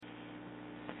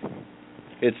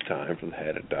It's time for the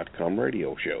Hadit.com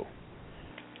radio show.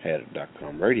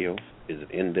 Hadit.com radio is an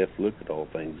in-depth look at all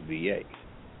things VA.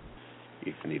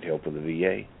 If you need help with the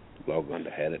VA, log on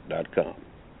to Hadit.com.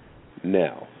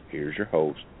 Now, here's your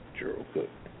host, Gerald Cook.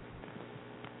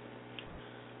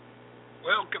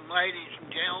 Welcome, ladies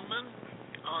and gentlemen,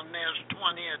 on this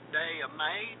 20th day of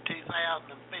May,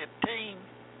 2015.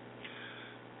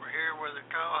 We're here with our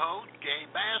co-host, Jay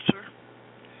Basser,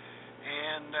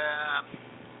 and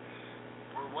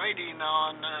we're waiting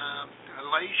on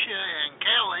Alicia and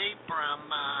Kelly from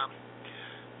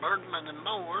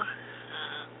Bergmann-Moore.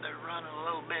 They're running a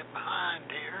little bit behind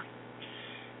here,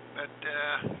 but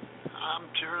I'm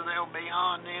sure they'll be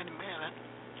on in a minute.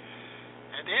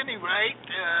 At any rate,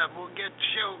 we'll get the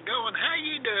show going. How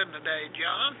you doing today,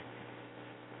 John?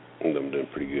 I'm doing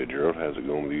pretty good, Gerald. How's it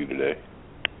going with you today?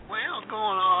 Well,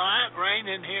 going all right.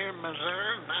 Raining here in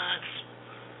Missouri. Nice,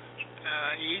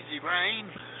 easy rain.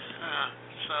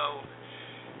 So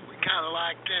we kind of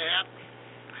like that.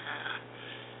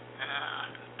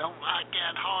 Don't like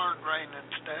that hard raining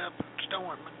stuff and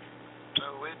storming.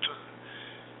 So it's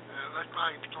looks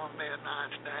like it's going to be a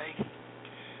nice day.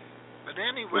 But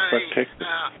anyway, like Texas.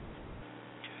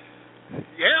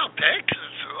 Yeah,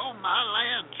 Texas. Oh, my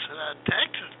lands.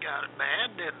 Texas got it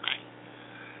bad, didn't they?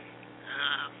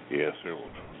 Yes, sir.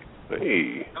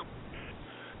 Hey,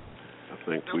 I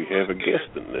think we have a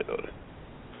guest in there.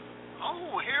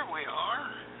 Oh, here we are.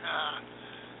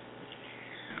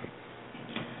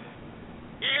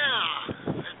 Yeah.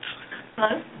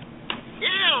 Hello?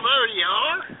 Yeah, there you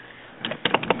are.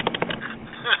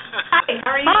 Hi,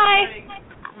 how are you? Hi.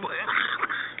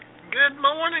 Good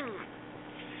morning.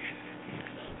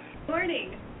 Morning.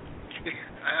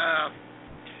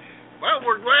 Well,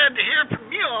 we're glad to hear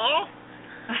from you all.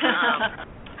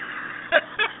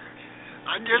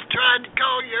 I just tried to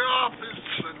call your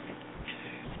office,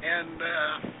 and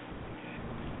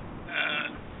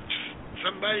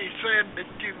somebody said that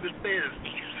you was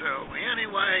busy. So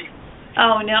anyway.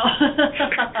 Oh no.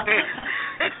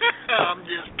 I'm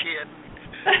just kidding.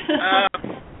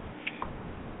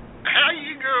 How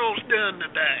you girls doing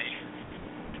today?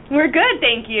 We're good,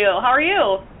 thank you. How are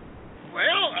you?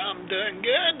 Well, I'm doing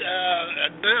good.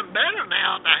 I'm doing better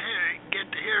now, and I get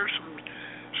to hear some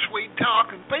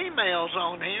sweet-talking females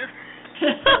on here.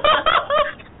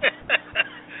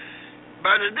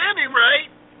 But at any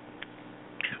rate,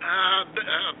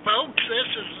 folks, this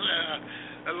is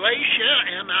Alicia,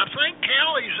 and I think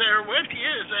Kelly's there with you.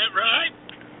 Is that right?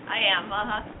 I am,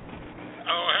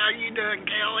 Oh, how you doing,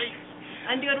 Kelly?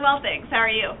 I'm doing well, thanks. How are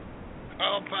you?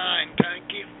 Oh, fine,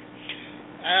 thank you.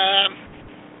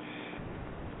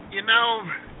 You know,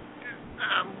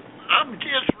 I'm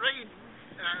just reading,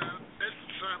 this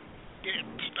is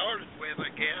getting started with, I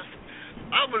guess.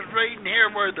 I was reading here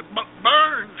where the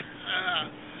burn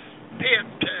pit,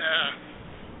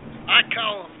 I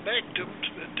call them victims,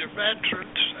 but they're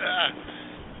veterans,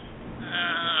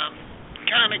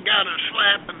 kind of got a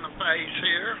slap in the face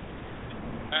here.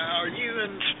 Are you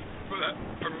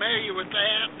familiar with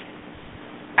that?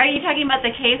 Are you talking about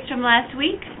the case from last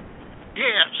week?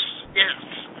 Yes.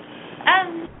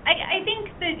 I think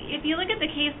that if you look at the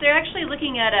case, they're actually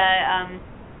looking at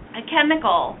a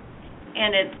chemical,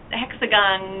 and it's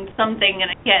hexagon something,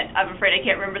 and I'm afraid I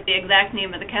can't remember the exact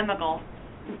name of the chemical.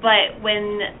 But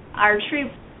when our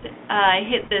troops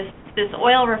hit this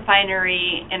oil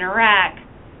refinery in Iraq,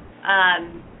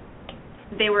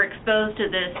 they were exposed to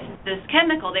this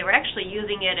chemical. They were actually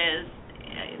using it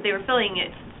they were filling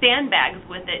it sandbags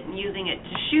with it and using it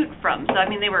to shoot from. So I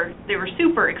mean, they were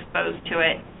super exposed to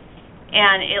it.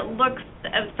 And it looks,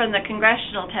 from the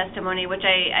congressional testimony, which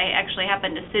I actually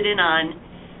happened to sit in on,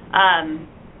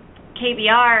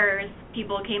 KBR's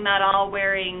people came out all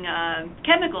wearing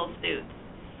chemical suits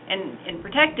and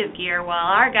protective gear,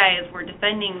 while our guys were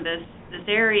defending this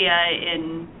area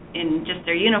in just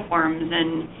their uniforms.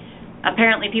 And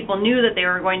apparently people knew that they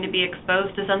were going to be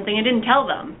exposed to something and didn't tell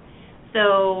them.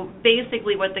 So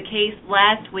basically what the case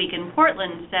last week in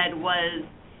Portland said was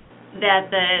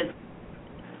that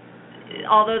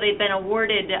although they'd been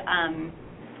awarded,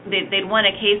 they'd won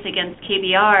a case against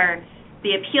KBR,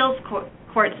 the appeals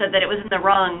court said that it was in the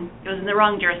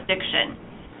wrong jurisdiction.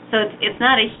 So it's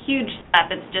not a huge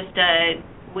step. It's just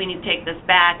we need to take this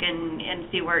back and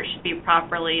see where it should be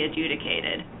properly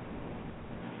adjudicated.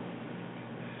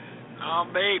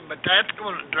 But that's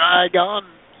going to drag on,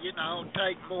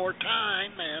 take more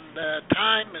time, and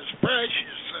time is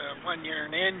precious when you're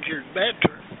an injured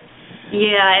veteran.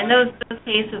 Yeah, and those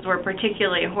cases were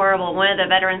particularly horrible. One of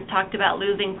the veterans talked about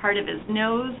losing part of his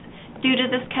nose due to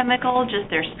this chemical. Just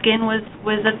their skin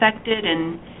was affected,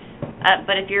 and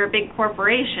But if you're a big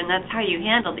corporation, that's how you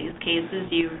handle these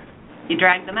cases. You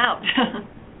drag them out.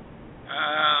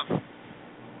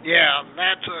 Yeah,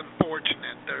 that's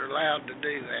unfortunate. They're allowed to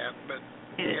do that, but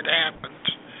it happens.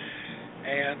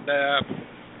 And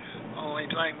only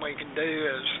thing we can do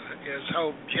is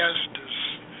hope justice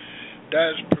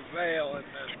does prevail in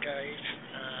this case.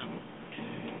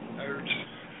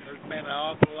 There's been an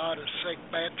awful lot of sick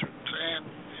veterans,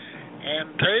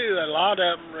 and too, a lot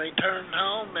of them returned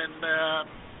home and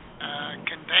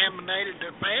contaminated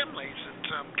their families in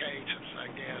some cases, I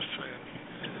guess.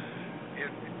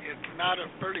 It's not a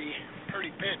pretty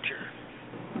picture.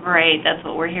 Right, that's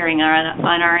what we're hearing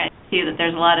on our end too. That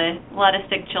there's a lot of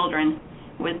sick children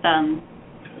with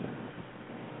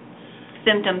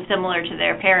symptoms similar to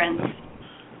their parents.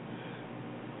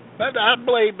 But I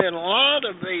believe in a lot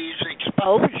of these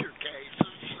exposure cases,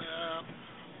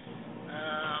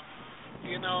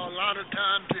 a lot of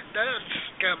times it does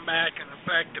come back and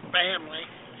affect the family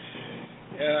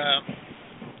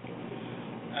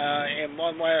in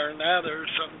one way or another.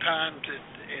 Sometimes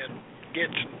it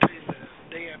gets into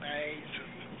the DNAs of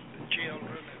the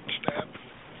children and stuff,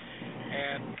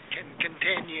 and can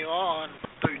continue on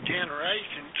through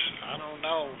generations. I don't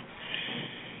know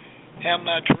how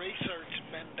much research has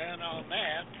been done on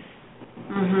that.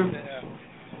 Mm-hmm. But,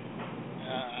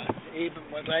 even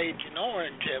with Agent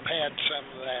Orange, have had some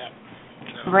of that.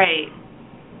 So. Right.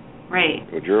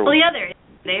 Well, the other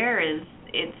there is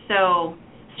it's so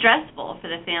stressful for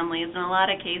the families. In a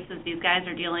lot of cases, these guys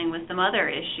are dealing with some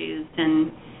other issues,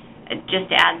 and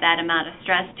just to add that amount of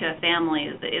stress to a family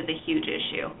is a huge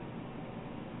issue.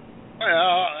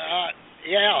 Well,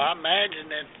 I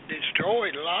imagine it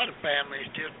destroyed a lot of families,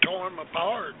 just tore them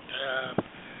apart,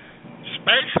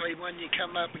 especially when you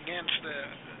come up against the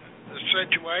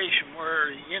situation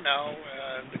where,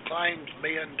 the claims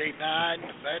being denied,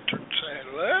 the veteran said,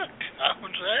 look, I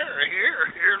was there,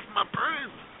 here's my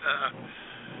proof,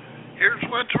 here's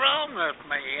what's wrong with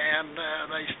me, and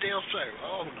they still say,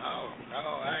 oh,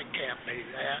 no, I can't do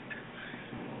that.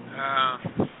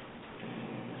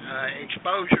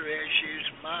 Exposure issues,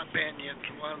 in my opinion,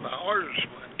 is one of the hardest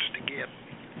ones to get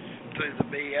through the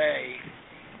VA.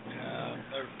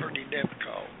 They're pretty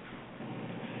difficult.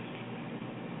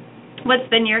 What's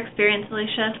been your experience,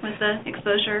 Alicia, with the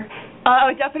exposure? I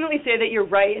would definitely say that you're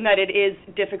right in that it is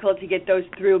difficult to get those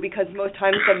through because most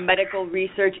times the medical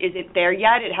research isn't there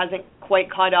yet. It hasn't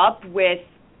quite caught up with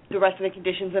the rest of the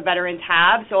conditions that veterans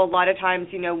have. So a lot of times,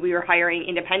 we are hiring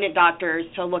independent doctors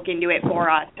to look into it for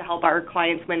us to help our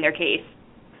clients win their case.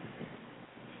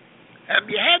 Have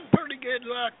you had pretty good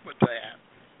luck with that?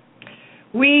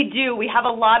 We do. We have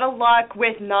a lot of luck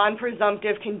with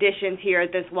non-presumptive conditions here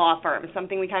at this law firm.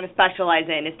 Something we kind of specialize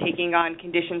in is taking on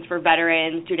conditions for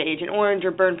veterans due to Agent Orange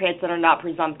or burn pits that are not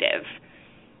presumptive.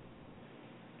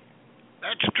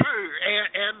 That's true,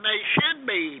 and they should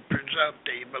be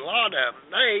presumptive. A lot of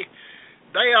them,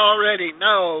 they already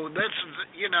know this is,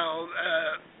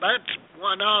 that's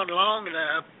went on long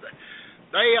enough.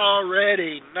 They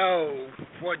already know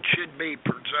what should be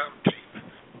presumptive.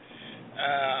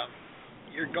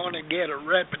 You're going to get a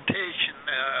repetition.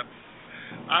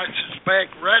 I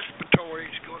suspect respiratory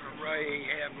is going to weigh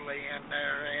heavily in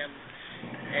there,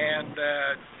 and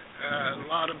a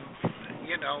lot of,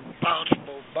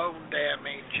 possible bone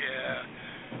damage,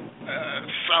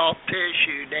 soft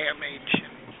tissue damage,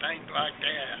 and things like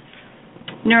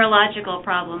that. Neurological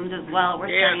problems as well.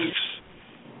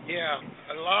 Yeah,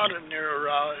 a lot of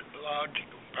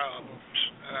neurological problems.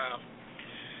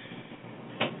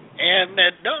 And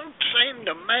it don't seem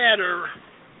to matter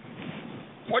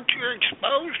what you're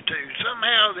exposed to.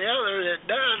 Somehow or the other, it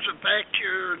does affect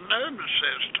your nervous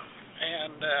system.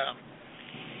 And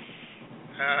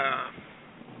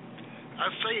I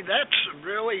see that's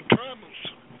really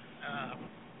troublesome.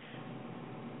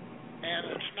 And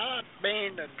it's not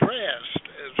being addressed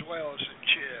as well as it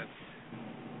should.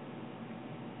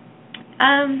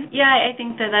 I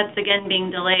think that's again being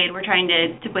delayed. We're trying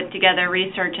to put together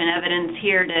research and evidence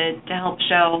here to help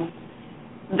show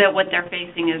that what they're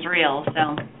facing is real.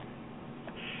 So,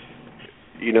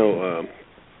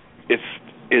 is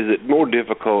it more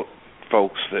difficult,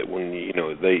 folks, that when you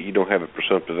don't have a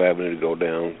presumptive avenue to go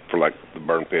down for like the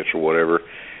burn pits or whatever,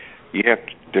 you have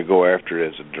to go after it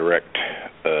as a direct,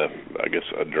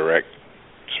 a direct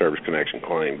service connection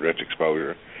claim, direct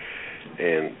exposure.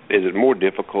 And is it more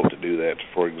difficult to do that?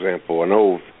 For example, I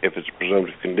know if it's a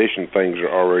presumptive condition, things are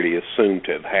already assumed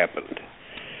to have happened.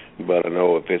 But I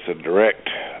know if it's a direct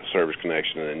service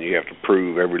connection, then you have to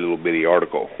prove every little bitty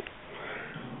article.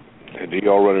 Do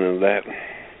y'all run into that?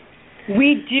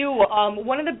 We do.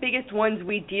 One of the biggest ones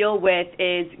we deal with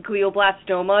is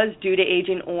glioblastomas due to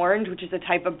Agent Orange, which is a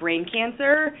type of brain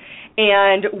cancer.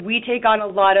 And we take on a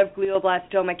lot of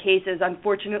glioblastoma cases.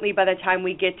 Unfortunately, by the time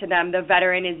we get to them, the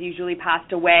veteran is usually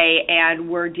passed away and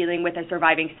we're dealing with a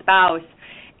surviving spouse.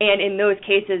 And in those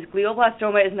cases,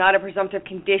 glioblastoma is not a presumptive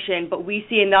condition, but we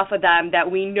see enough of them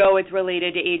that we know it's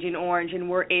related to Agent Orange, and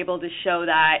we're able to show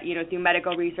that, through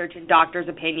medical research and doctors'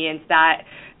 opinions, that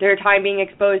their time being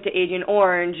exposed to Agent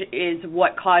Orange is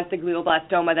what caused the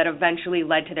glioblastoma that eventually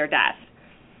led to their death.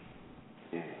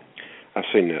 I've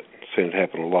seen it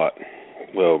happen a lot.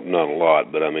 Well, not a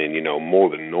lot, but I mean,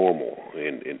 more than normal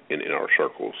in our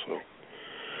circles. So.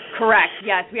 Correct,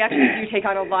 yes. We actually do take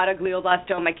on a lot of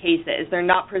glioblastoma cases. They're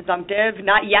not presumptive,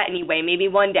 not yet anyway, maybe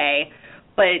one day,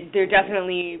 but they're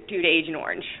definitely due to Agent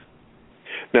Orange.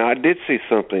 Now, I did see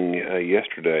something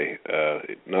yesterday,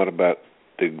 not about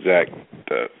the exact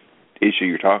issue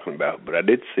you're talking about, but I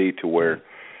did see to where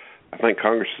I think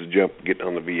Congress is getting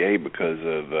on the VA because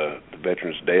of the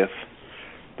veteran's death,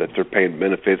 that they're paying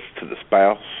benefits to the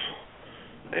spouse.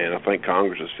 And I think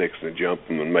Congress is fixing to jump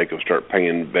them and make them start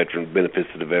paying veteran benefits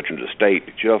to the veteran's estate.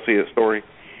 Did you all see that story?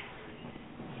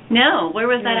 No. Where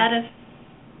was that out of?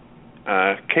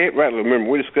 I can't rightly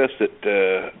remember. We discussed it,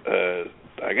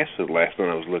 I guess it was last night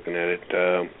I was looking at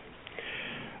it.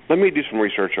 Let me do some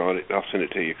research on it. I'll send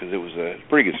it to you because it was a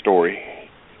pretty good story.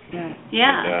 Yeah.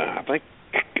 And,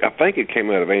 I think it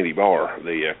came out of Andy Barr,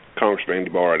 the Congressman Andy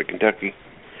Barr out of Kentucky.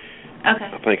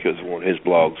 Okay. I think it was one of his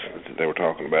blogs that they were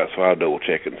talking about, so I'll double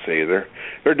check it and see. They're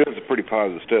doing some pretty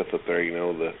positive stuff up there.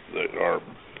 Our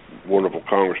wonderful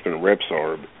congressmen and reps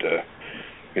are, but the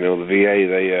VA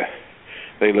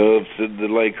they love to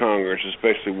delay Congress,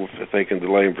 especially if they can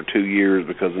delay them for 2 years,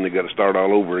 because then they got to start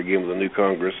all over again with a new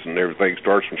Congress and everything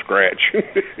starts from scratch.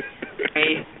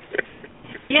 Right.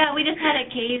 Yeah, we just had a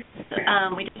case.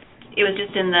 It was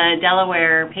just in the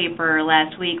Delaware paper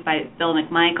last week by Bill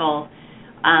McMichael.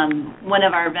 One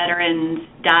of our veterans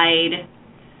died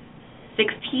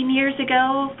 16 years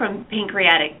ago from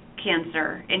pancreatic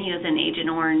cancer, and he was an Agent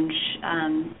Orange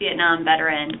Vietnam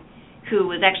veteran who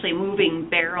was actually moving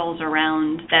barrels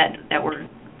around that were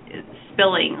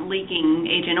leaking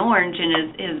Agent Orange,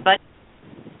 and his buddy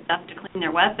stuff to clean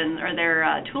their weapons or their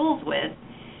tools with.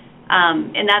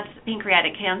 And that's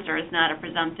pancreatic cancer is not a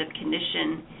presumptive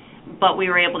condition. But we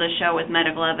were able to show with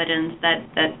medical evidence that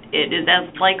it is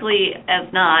as likely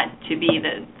as not to be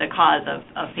the cause of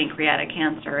pancreatic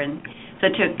cancer. And so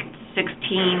it took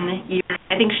 16 years.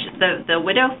 I think the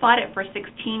widow fought it for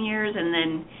 16 years, and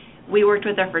then we worked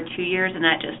with her for 2 years, and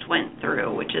that just went through,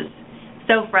 which is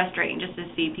so frustrating just to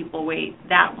see people wait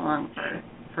that long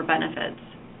for benefits.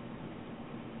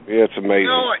 Yeah, it's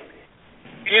amazing.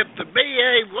 If the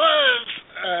VA was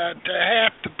to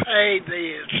have to pay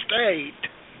the estate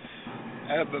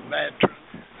of a veteran,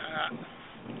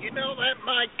 that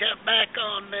might cut back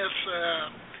on this,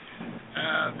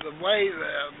 the way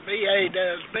the VA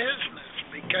does business,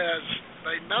 because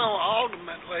they know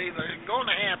ultimately they're going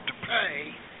to have to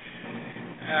pay.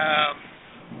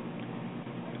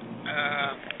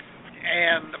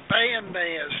 And paying the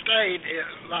estate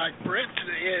is like, for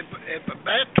instance, if a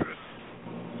veteran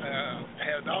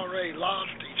had already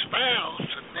lost his spouse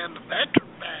and then the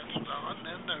veteran passes on,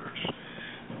 then there's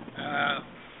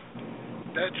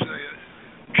does the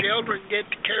children get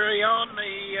to carry on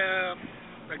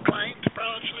the claims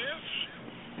process?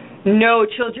 No,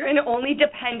 children, only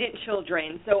dependent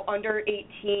children, so under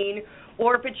 18,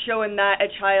 or if it's showing that a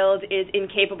child is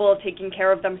incapable of taking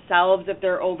care of themselves if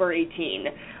they're over 18.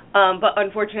 But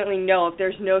unfortunately, no, if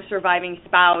there's no surviving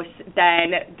spouse,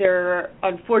 then there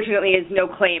unfortunately is no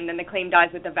claim. Then the claim dies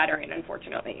with the veteran,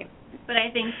 unfortunately. But I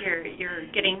think you're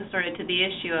getting sort of to the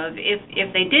issue of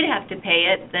if they did have to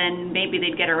pay it, then maybe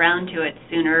they'd get around to it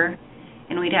sooner,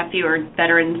 and we'd have fewer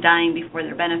veterans dying before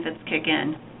their benefits kick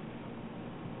in.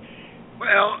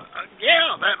 Well,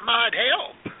 yeah, that might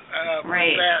help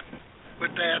right.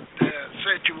 with that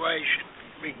situation,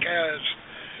 because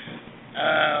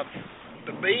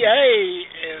the VA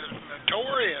is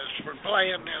notorious for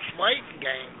playing this waiting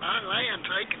game. My lands,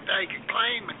 they can take a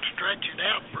claim and stretch it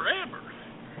out forever.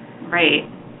 Right.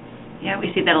 Yeah,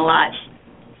 we see that a lot.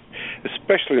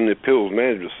 Especially in the Appeals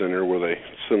Management Center, where they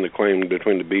send the claim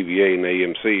between the BVA and the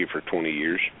AMC for 20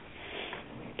 years.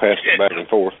 Pass it back and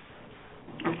forth.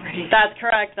 Right. That's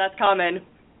correct. That's common.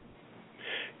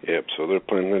 Yep, so they're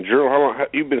playing. Gerald, how long,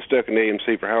 you've been stuck in the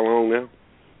AMC for how long now?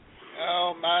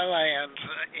 Oh, my lands.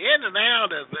 In and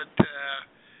out of it.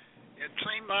 It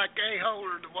seemed like they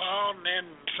hold the wall and then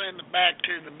send it back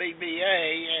to the BVA,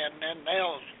 and then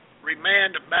they'll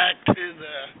remand it back to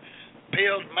the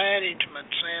Appeals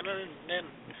Management Center, and then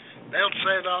they'll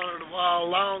sit on it a while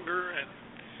longer, and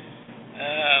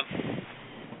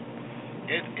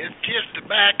it's just a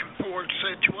back and forth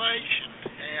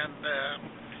situation, and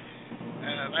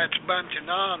that's a bunch of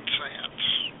nonsense.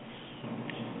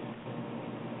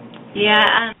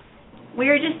 Yeah, we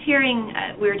were just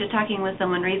talking with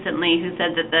someone recently who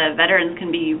said that the veterans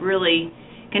can be really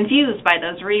confused by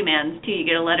those remands, too. You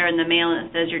get a letter in the mail and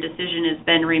it says your decision has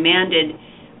been remanded,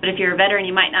 but if you're a veteran,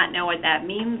 you might not know what that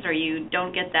means, or you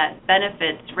don't get that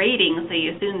benefits rating, so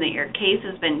you assume that your case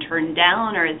has been turned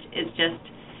down, or it's just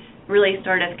really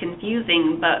sort of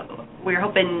confusing. But we're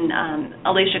hoping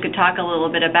Alicia could talk a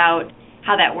little bit about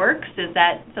how that works. Is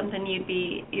that something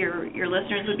your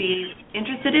listeners would be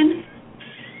interested in?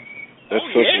 That's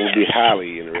something would be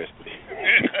highly interesting.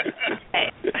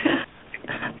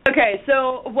 Okay,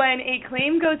 so when a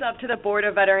claim goes up to the Board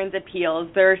of Veterans' Appeals,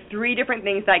 there are 3 different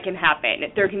things that can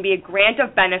happen. There can be a grant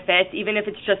of benefits, even if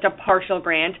it's just a partial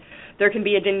grant. There can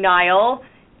be a denial,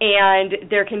 and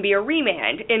there can be a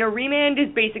remand. And a remand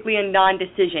is basically a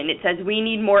non-decision. It says we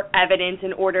need more evidence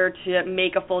in order to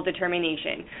make a full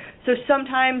determination. So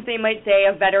sometimes they might say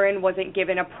a veteran wasn't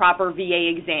given a proper VA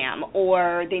exam,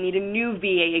 or they need a new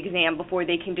VA exam before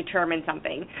they can determine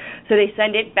something. So they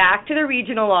send it back to the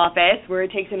regional office, where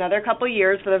it takes another couple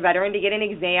years for the veteran to get an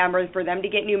exam or for them to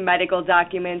get new medical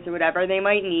documents or whatever they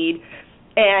might need.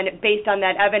 And based on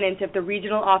that evidence, if the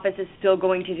regional office is still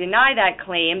going to deny that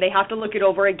claim, they have to look it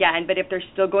over again. But if they're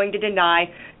still going to deny,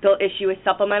 they'll issue a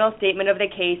supplemental statement of the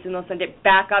case, and they'll send it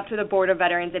back up to the Board of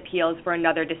Veterans' Appeals for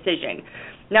another decision.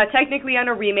 Now, technically on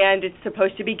a remand, it's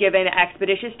supposed to be given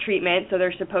expeditious treatment, so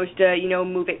they're supposed to,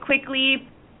 move it quickly,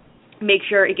 make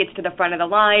sure it gets to the front of the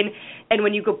line, and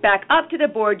when you go back up to the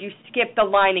board, you skip the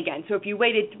line again. So if you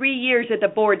waited 3 years at the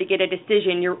board to get a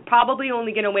decision, you're probably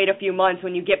only going to wait a few months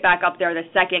when you get back up there the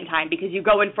second time, because you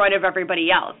go in front of everybody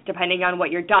else, depending on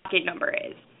what your docket number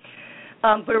is.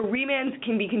 But remands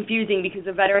can be confusing because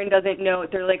the veteran doesn't know.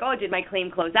 They're like, oh, did my claim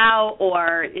close out,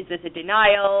 or is this a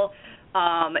denial?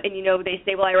 And, they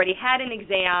say, well, I already had an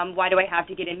exam. Why do I have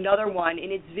to get another one?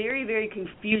 And it's very, very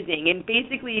confusing. And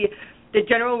basically, the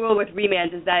general rule with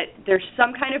remands is that there's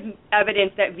some kind of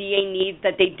evidence that VA needs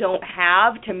that they don't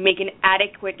have to make an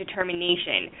adequate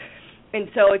determination. And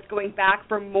so it's going back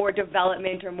for more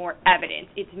development or more evidence.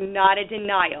 It's not a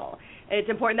denial. And it's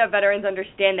important that veterans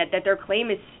understand that their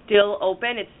claim is still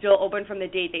open. It's still open from the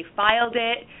date they filed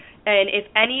it. And if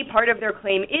any part of their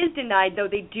claim is denied, though,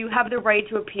 they do have the right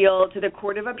to appeal to the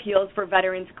Court of Appeals for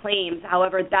Veterans Claims.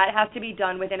 However, that has to be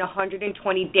done within 120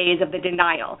 days of the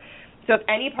denial. So if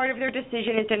any part of their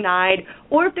decision is denied,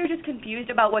 or if they're just confused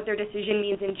about what their decision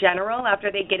means in general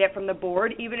after they get it from the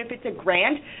board, even if it's a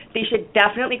grant, they should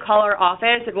definitely call our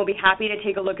office, and we'll be happy to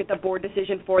take a look at the board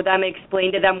decision for them,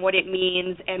 explain to them what it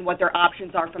means and what their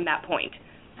options are from that point.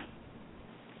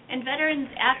 And veterans,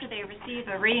 after they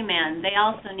receive a remand, they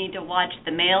also need to watch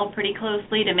the mail pretty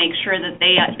closely to make sure that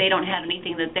they don't have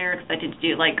anything that they're expected to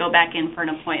do, like go back in for an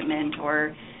appointment,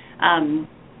 or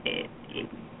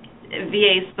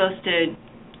VA is supposed to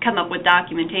come up with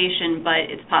documentation,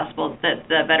 but it's possible that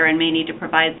the veteran may need to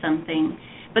provide something.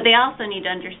 But they also need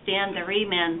to understand the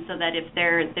remand so that if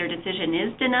their decision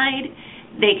is denied,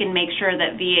 they can make sure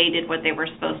that VA did what they were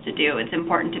supposed to do. It's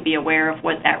important to be aware of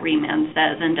what that remand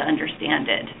says and to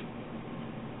understand it.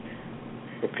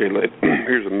 Okay,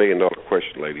 here's $1 million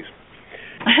question, ladies.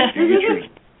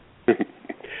 All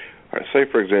right, say,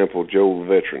 for example, Joe,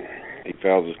 veteran, he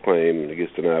files his claim and he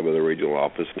gets denied by the regional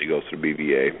office and he goes to the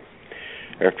BVA.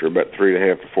 After about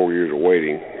 3.5 to 4 years of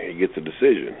waiting, he gets a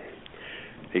decision.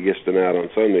 He gets denied on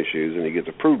some issues and he gets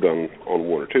approved on 1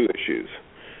 or 2 issues.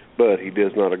 But he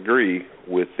does not agree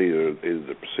with either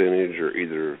the percentage or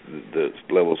either the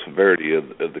level of severity of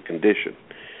the condition.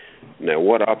 Now,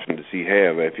 what option does he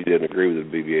have if he doesn't agree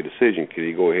with the BVA decision? Can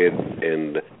he go ahead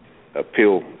and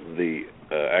appeal the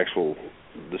actual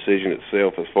decision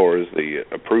itself as far as the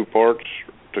approved parts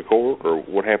to court, or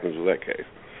what happens with that case?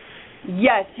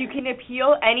 Yes, you can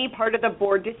appeal any part of the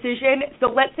board decision. So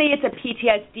let's say it's a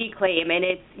PTSD claim and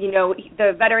it's,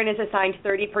 the veteran is assigned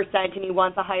 30% and he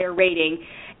wants a higher rating,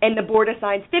 and the board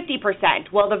assigns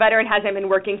 50%. Well, the veteran hasn't been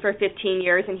working for 15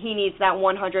 years and he needs that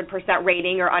 100%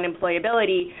 rating or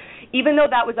unemployability. Even though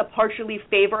that was a partially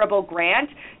favorable grant,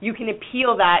 you can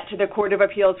appeal that to the Court of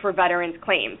Appeals for Veterans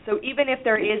Claims. So even if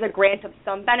there is a grant of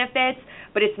some benefits,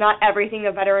 but it's not everything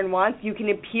the veteran wants, you can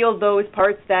appeal those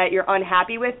parts that you're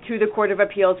unhappy with to the Court of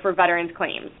Appeals for Veterans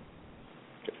Claims.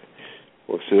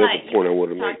 Well, see, that's the point I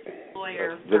wanted to make. That's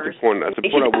the point I wanted to make.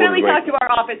 You should definitely talk to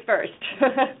our office first.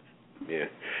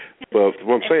 Yeah. Well,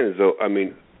 what I'm saying is, though,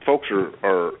 folks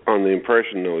are on the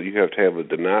impression, though, you have to have a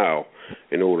denial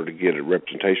in order to get a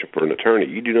representation for an attorney.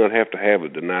 You do not have to have a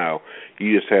denial.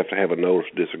 You just have to have a notice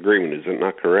of disagreement. Is that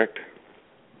not correct?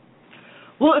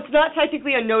 Well, it's not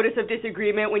technically a notice of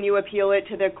disagreement when you appeal it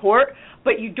to the court,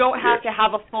 but you don't have to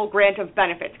have a full grant of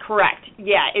benefits. Correct.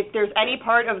 Yeah, if there's any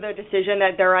part of the decision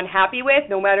that they're unhappy with,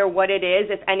 no matter what it is,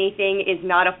 if anything is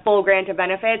not a full grant of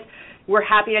benefits, we're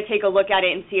happy to take a look at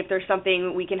it and see if there's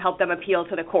something we can help them appeal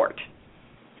to the court.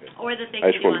 Or that they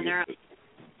can do on their own.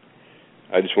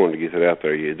 I just wanted to get that out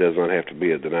there. It does not have to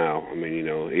be a denial. I mean,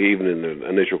 even in the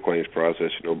initial claims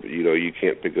process, you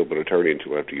can't pick up an attorney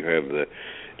until after you have the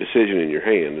decision in your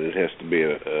hand, and it has to be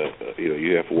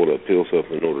you have to want to appeal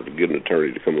something in order to get an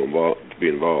attorney to be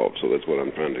involved. So that's what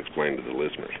I'm trying to explain to the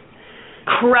listeners.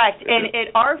 Correct. And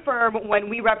at our firm, when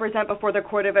we represent before the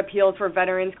Court of Appeals for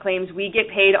veterans claims, we get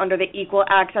paid under the Equal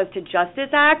Access to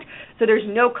Justice Act, so there's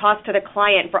no cost to the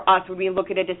client for us when we look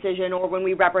at a decision or when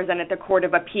we represent at the Court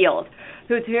of Appeals.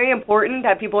 So it's very important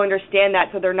that people understand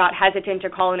that so they're not hesitant to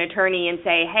call an attorney and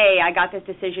say, hey, I got this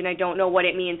decision, I don't know what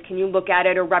it means, can you look at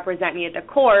it or represent me at the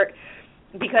court?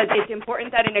 Because it's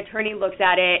important that an attorney looks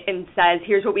at it and says,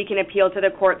 here's what we can appeal to the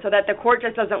court, so that the court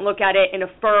just doesn't look at it and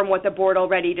affirm what the board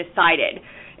already decided.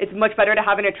 It's much better to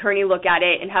have an attorney look at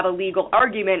it and have a legal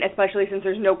argument, especially since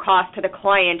there's no cost to the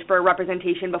client for a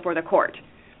representation before the court.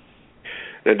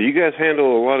 Now, do you guys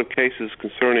handle a lot of cases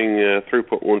concerning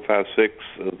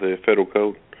 3.156 of the federal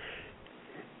code?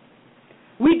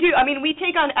 We do. I mean, we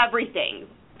take on everything.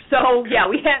 So, yeah,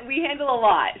 we handle a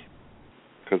lot.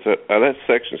 Because that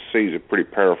Section C is a pretty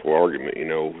powerful argument,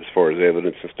 as far as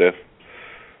evidence and stuff.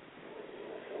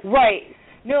 Right.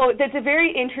 No, that's a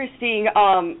very interesting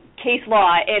case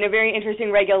law and a very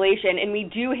interesting regulation, and we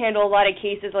do handle a lot of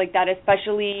cases like that,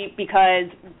 especially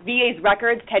because VA's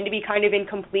records tend to be kind of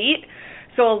incomplete,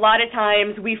 so a lot of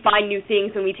times we find new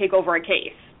things when we take over a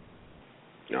case.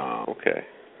 Oh, okay.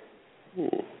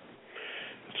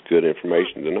 That's good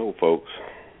information to know, folks.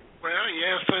 Well,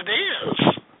 yes, it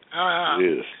is.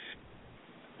 It is.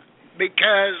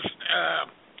 Because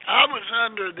I was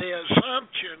under the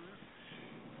assumption,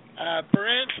 for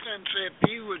instance, if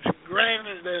you was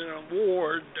granted an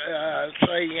award,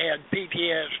 say you had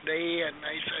PTSD, and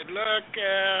they said, look,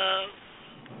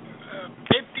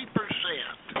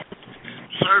 50%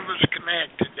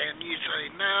 service-connected, and you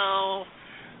say, no,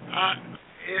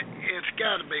 it's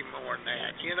got to be more than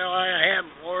that. I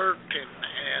haven't worked, and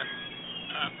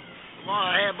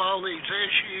I have all these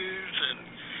issues,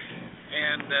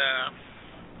 and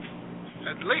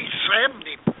at least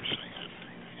 70%,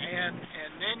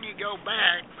 and then you go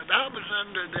back. But I was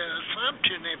under the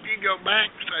assumption if you go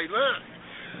back and say, look,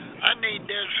 I need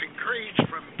this increase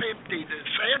from 50 to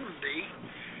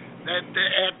 70, that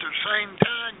at the same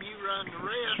time you run the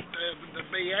risk of the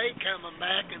VA coming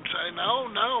back and saying, oh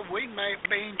no,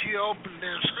 means you opened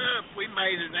this up, we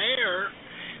made an error.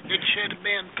 It should have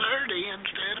been 30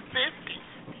 instead of 50.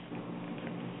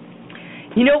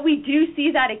 We do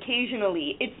see that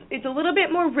occasionally. It's a little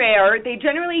bit more rare. They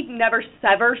generally never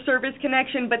sever service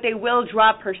connection, but they will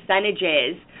drop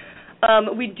percentages.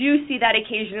 We do see that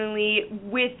occasionally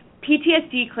with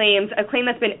PTSD claims, a claim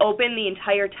that's been open the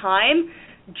entire time.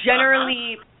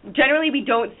 Generally, we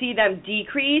don't see them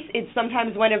decrease. It's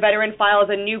sometimes when a veteran files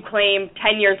a new claim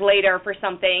 10 years later for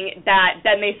something that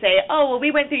then they say, oh, well, we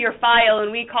went through your file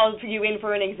and we called you in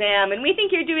for an exam, and we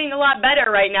think you're doing a lot better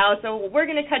right now, so we're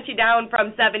going to cut you down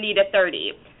from 70 to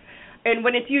 30. And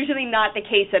when it's usually not the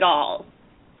case at all.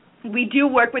 We do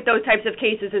work with those types of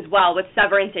cases as well with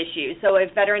severance issues. So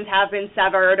if veterans have been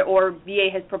severed or VA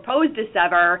has proposed to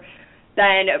sever,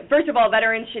 then, first of all,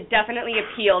 veterans should definitely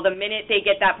appeal. The minute they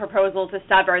get that proposal to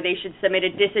sever, they should submit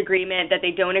a disagreement that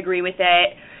they don't agree with it,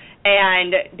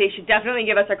 and they should definitely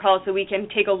give us a call so we can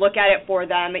take a look at it for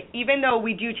them. Even though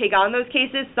we do take on those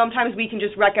cases, sometimes we can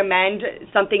just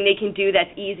recommend something they can do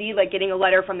that's easy, like getting a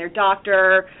letter from their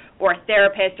doctor or a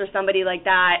therapist or somebody like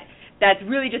that. That's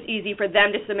really just easy for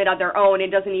them to submit on their own.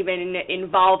 It doesn't even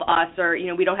involve us, or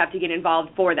we don't have to get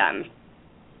involved for them.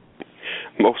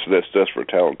 Most of that stuff's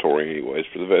retaliatory anyways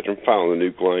for the veteran filing a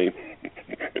new claim.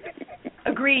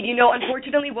 Agreed.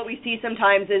 Unfortunately what we see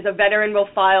sometimes is a veteran will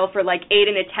file for like aid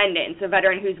in attendance, a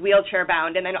veteran who's wheelchair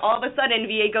bound, and then all of a sudden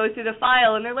VA goes through the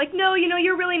file and they're like, no,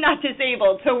 you're really not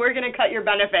disabled, so we're going to cut your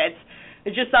benefits. I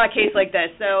just saw a case like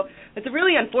this, so it's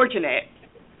really unfortunate.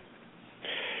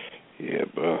 Yeah,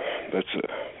 but that's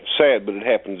sad, but it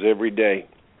happens every day.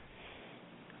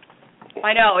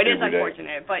 I know, it is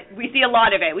unfortunate, but we see a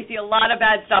lot of it. We see a lot of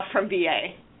bad stuff from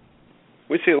VA.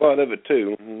 We see a lot of it,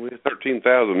 too. We have 13,000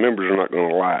 members are not going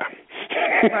to lie.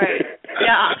 Right,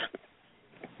 yeah.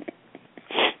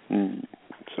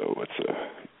 So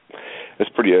That's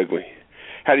pretty ugly.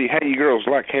 How do you girls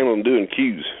like handling doing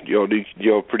queues? Y'all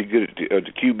pretty good at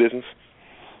the queue business?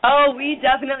 Oh, we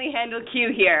definitely handle queue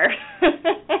here.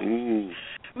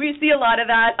 We see a lot of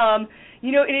that. And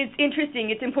it's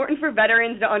interesting. It's important for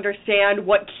veterans to understand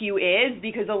what queue is,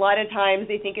 because a lot of times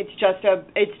they think it's just a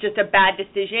bad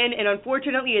decision, and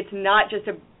unfortunately, it's not just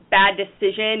a bad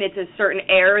decision. It's a certain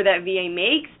error that VA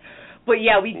makes. But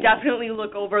yeah, we definitely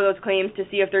look over those claims to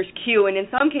see if there's queue, and in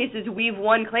some cases, we've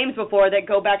won claims before that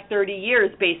go back 30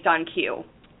 years based on queue.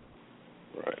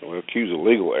 Right. Well, queue's a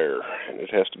legal error, and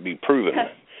it has to be proven.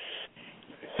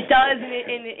 It does,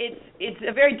 and it's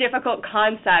a very difficult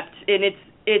concept, and it's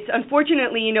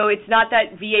unfortunately, it's not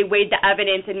that VA weighed the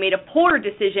evidence and made a poor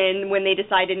decision when they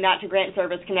decided not to grant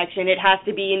service connection. It has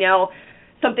to be,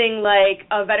 something like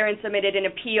a veteran submitted an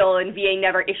appeal and VA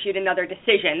never issued another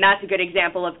decision. That's a good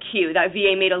example of Q, that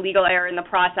VA made a legal error in the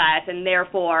process, and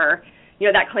therefore,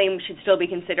 that claim should still be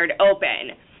considered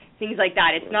open. Things like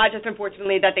that. It's not just,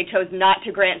 unfortunately, that they chose not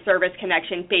to grant service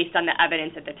connection based on the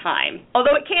evidence at the time.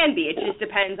 Although it can be. It just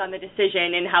depends on the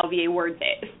decision and how VA words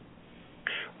it.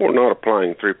 Or not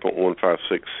applying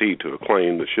 3.156C to a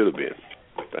claim that should have been.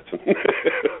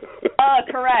 That's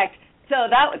correct. So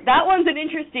that one's an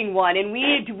interesting one, and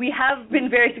we have been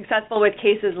very successful with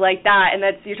cases like that, and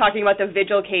you're talking about the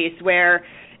Vigil case where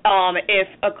if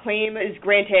a claim is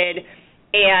granted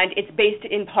and it's based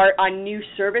in part on new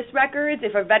service records,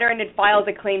 if a veteran had filed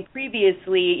a claim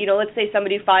previously, let's say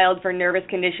somebody filed for nervous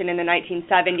condition in the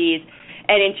 1970s,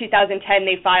 and in 2010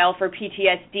 they file for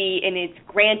PTSD, and it's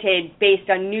granted based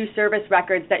on new service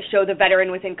records that show the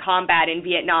veteran was in combat in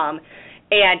Vietnam.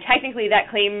 And technically that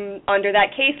claim under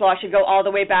that case law should go all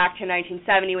the way back to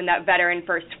 1970 when that veteran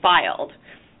first filed.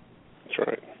 That's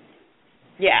right.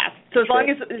 Yeah. So as long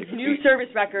as new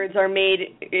service records are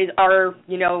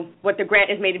what the grant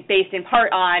is made based in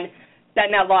part on,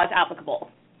 then that law is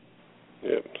applicable.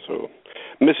 Yeah. So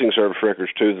missing service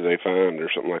records too that they find or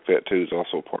something like that too is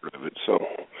also part of it. So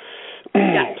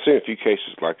I've seen a few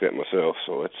cases like that myself,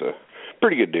 so it's a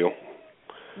pretty good deal.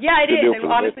 Yeah, it is.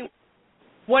 And honestly,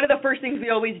 one of the first things we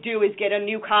always do is get a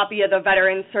new copy of the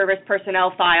Veteran Service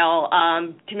Personnel File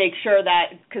to make sure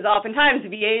that, because oftentimes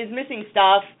VA is missing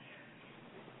stuff,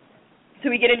 so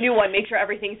we get a new one, make sure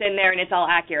everything's in there and it's all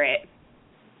accurate.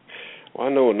 Well, I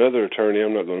know another attorney,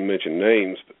 I'm not going to mention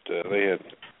names, but they had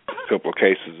a couple of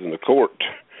cases in the court,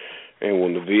 and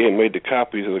when the VA made the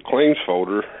copies of the claims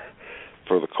folder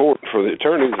for the court, for the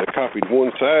attorneys, they copied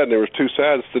one side and there was two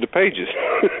sides to the pages.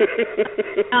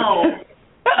 Oh.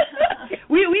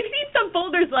 We've seen some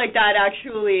folders like that,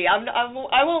 actually. I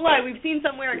won't lie. We've seen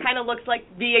some where it kind of looks like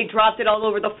VA dropped it all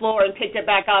over the floor and picked it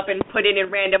back up and put it in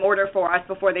random order for us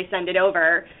before they send it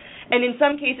over. And in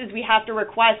some cases, we have to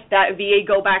request that VA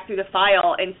go back through the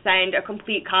file and send a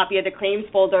complete copy of the claims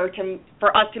folder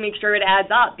for us to make sure it adds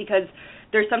up, because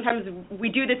there's sometimes we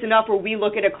do this enough where we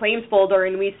look at a claims folder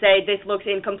and we say, this looks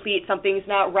incomplete, something's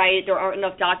not right, there aren't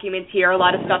enough documents here, a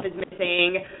lot of stuff is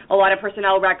missing, a lot of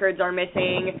personnel records are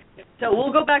missing. So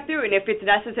we'll go back through, and if it's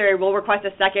necessary, we'll request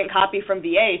a second copy from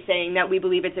VA saying that we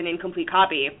believe it's an incomplete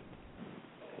copy.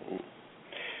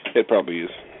 It probably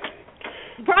is.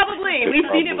 Probably. We've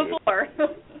seen it before.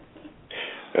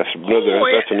 That's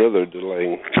another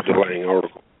delaying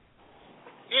article.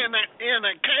 In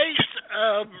a case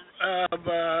of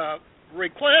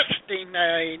requesting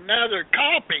another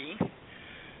copy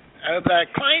of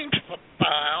that claims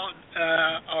file,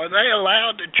 are they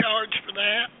allowed to charge for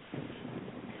that?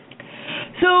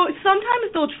 So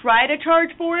sometimes they'll try to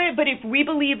charge for it, but if we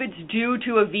believe it's due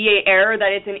to a VA error,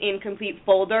 that it's an incomplete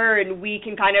folder, and we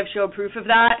can kind of show proof of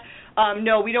that,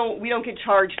 no, we don't get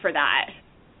charged for that.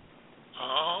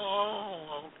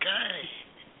 Oh, okay.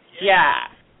 Yeah.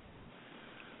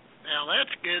 Now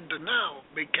that's good to know,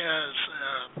 because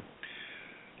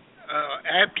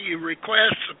after you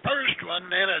request the first one,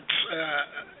 then it's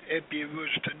if you was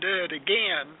to do it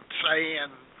again, say in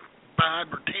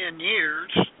 5 or 10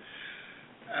 years,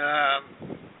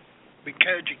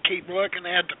 because you keep looking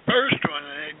at the first one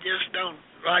and it just don't,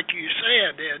 like you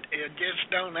said, it just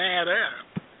don't add up.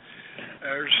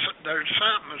 There's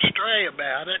something astray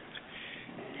about it.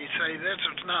 You say this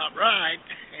is not right,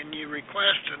 and you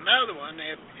request another one.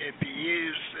 If you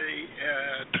use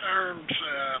the terms,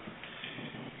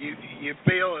 you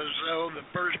feel as though the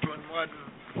first one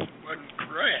wasn't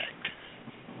correct.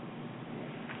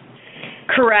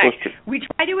 Correct. We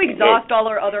try to exhaust all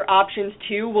our other options,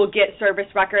 too. We'll get service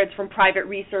records from private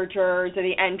researchers or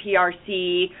the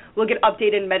NPRC. We'll get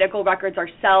updated medical records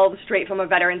ourselves straight from a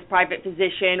veteran's private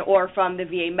physician or from the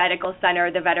VA medical center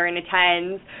the veteran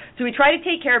attends. So we try to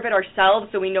take care of it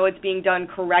ourselves so we know it's being done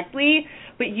correctly.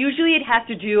 But usually it has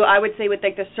to do, I would say, with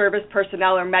like the service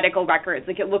personnel or medical records.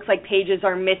 Like it looks like pages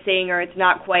are missing or it's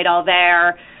not quite all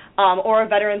there. Or a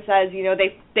veteran says,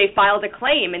 they filed a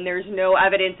claim and there's no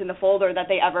evidence in the folder that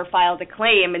they ever filed a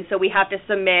claim, and so we have to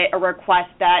submit a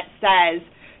request that says,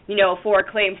 for a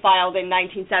claim filed in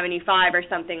 1975 or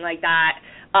something like that,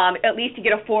 at least to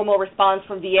get a formal response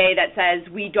from VA that says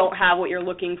we don't have what you're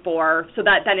looking for, so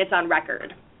that then it's on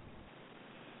record.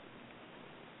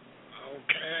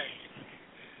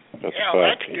 Okay.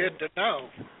 That's good to know.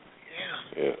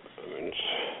 Yeah,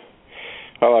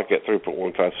 I like that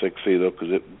 3.156C, though,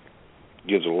 because it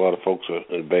gives a lot of folks an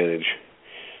advantage.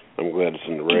 I'm glad it's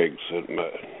in the regs.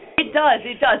 It does.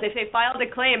 If they filed a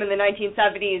claim in the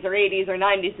 1970s or 80s or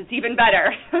 90s, it's even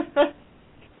better.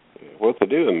 What they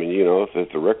do,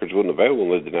 if the records wasn't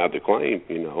available, they denied the claim,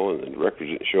 and the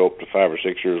records didn't show up to 5 or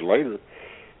 6 years later.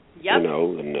 Yep.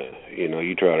 And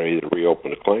you try to either reopen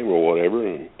the claim or whatever,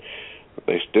 and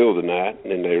they still deny it,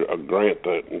 and then they grant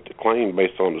the claim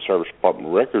based on the service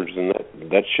department records, and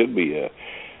that should be a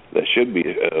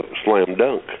slam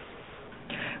dunk.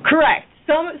 Correct.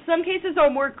 Some cases are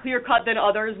more clear cut than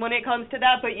others when it comes to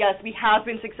that, but yes, we have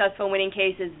been successful winning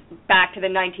cases back to the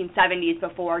 1970s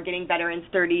before, getting veterans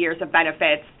 30 years of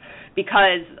benefits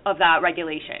because of that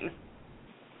regulation.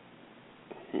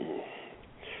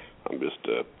 I'm just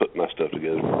putting my stuff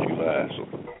together for July. So.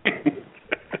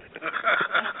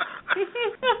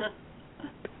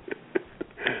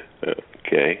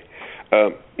 Okay.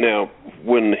 Now,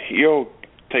 when y'all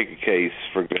take a case,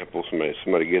 for example,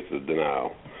 somebody gets a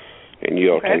denial, and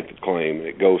y'all take the claim, and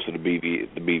it goes to the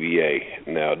BVA.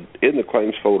 Now, in the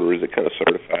claims folder, is it kind of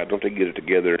certified? Don't they get it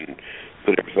together and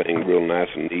put everything real nice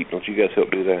and neat? Don't you guys help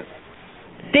do that?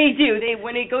 They do.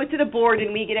 When it goes to the board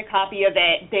and we get a copy of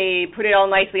it, they put it all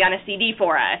nicely on a CD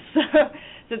for us.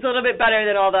 So it's a little bit better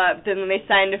than when they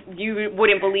send. You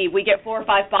wouldn't believe. We get 4 or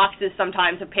 5 boxes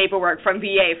sometimes of paperwork from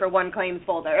VA for one claims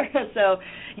folder. So,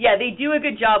 yeah, they do a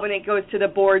good job when it goes to the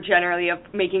board generally of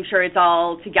making sure it's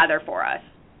all together for us.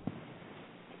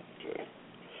 Okay.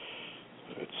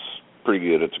 It's pretty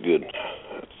good. It's good.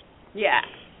 Yeah.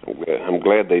 I'm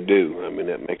glad they do.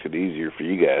 That makes it easier for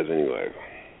you guys anyway.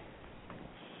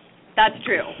 That's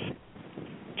true.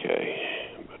 Okay.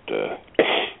 But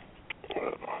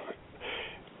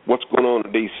what's going on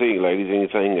in D.C., ladies?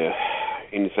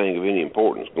 Anything of any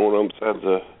importance going on besides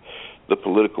the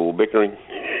political bickering?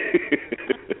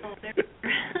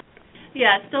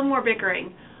 Yeah, still more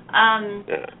bickering.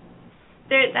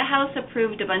 The House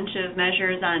approved a bunch of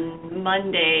measures on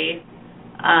Monday,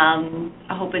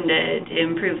 hoping to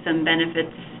improve some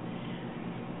benefits.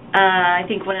 I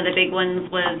think one of the big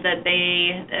ones was that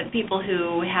people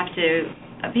who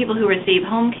receive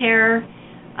home care,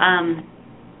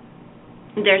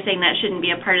 they're saying that shouldn't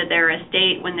be a part of their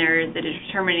estate when they're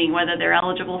determining whether they're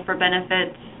eligible for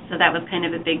benefits. So that was kind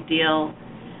of a big deal.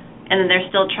 And then they're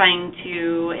still trying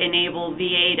to enable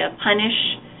VA to punish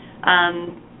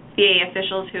VA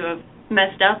officials who have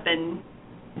messed up and,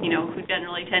 who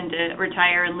generally tend to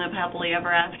retire and live happily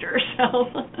ever after.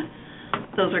 So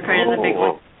those are kind of the big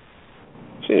ones.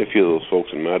 I've seen a few of those folks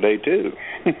in my day, too.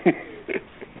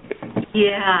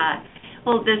 Yeah.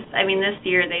 Well, this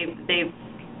year they've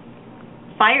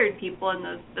fired people, and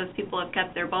those people have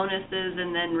kept their bonuses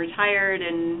and then retired,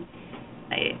 and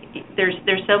there's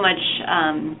so much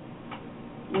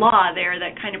law there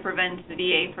that kind of prevents the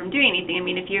VA from doing anything.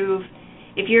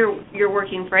 If you're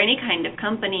working for any kind of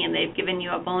company and they've given you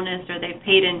a bonus or they've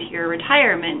paid into your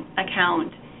retirement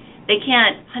account, they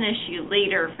can't punish you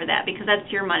later for that because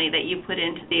that's your money that you put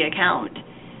into the account.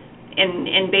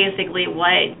 And basically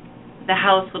what the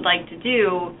House would like to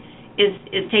do is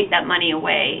take that money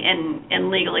away,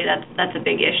 and legally that's a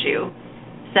big issue.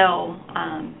 So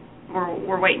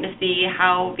we're waiting to see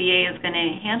how VA is going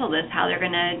to handle this, how they're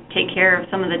going to take care of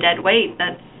some of the dead weight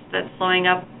that's slowing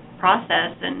up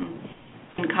process and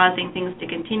causing things to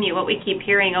continue. What we keep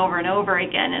hearing over and over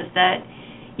again is that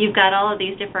you've got all of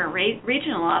these different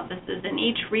regional offices, and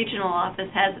each regional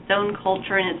office has its own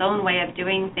culture and its own way of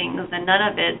doing things, and none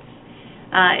of it's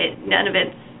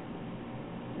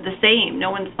the same. No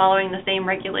one's following the same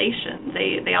regulations.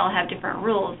 They all have different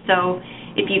rules. So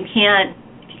if you can't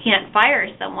fire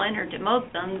someone or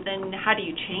demote them, then how do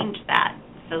you change that?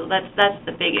 So that's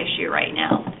the big issue right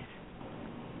now.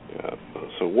 Yeah.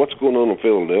 So what's going on in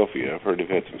Philadelphia? I've heard they've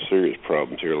had some serious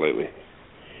problems here lately.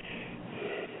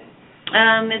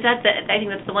 Is that I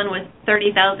think that's the one with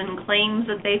 30,000 claims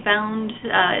that they found,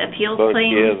 appeals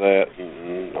claims? Yeah, that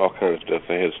and all kinds of stuff.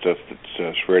 They had stuff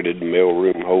that's shredded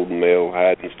mailroom, holding mail,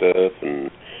 hiding stuff,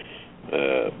 and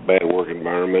bad work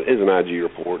environment. It's an IG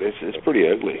report. It's pretty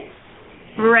ugly.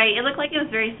 Right. It looked like it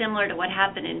was very similar to what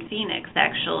happened in Phoenix,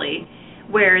 actually,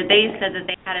 where they said that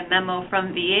they had a memo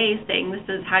from VA saying this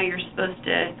is how you're supposed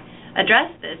to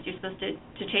address this. You're supposed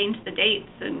to change the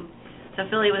dates. And so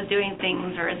Philly was doing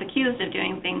things, or is accused of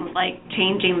doing things like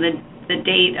changing the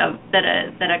date of that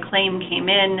a claim came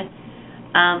in.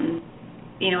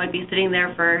 It'd be sitting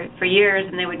there for years,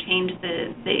 and they would change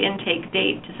the intake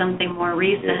date to something more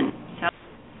recent. So,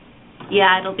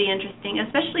 yeah, it'll be interesting,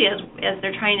 especially as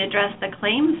they're trying to address the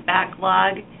claims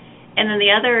backlog. And then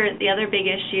the other big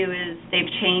issue is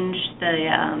they've changed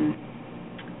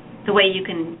the way you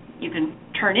can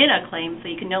turn in a claim,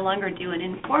 so you can no longer do an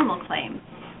informal claim.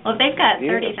 Well, if they've got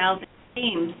 30,000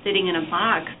 claims sitting in a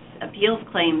box, appeals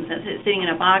claims sitting in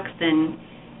a box in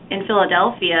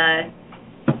Philadelphia,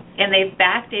 and they've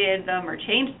backdated them or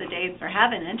changed the dates or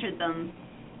haven't entered them,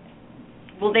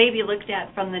 will they be looked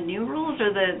at from the new rules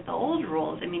or the old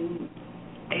rules? I mean,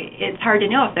 it's hard to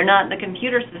know. If they're not in the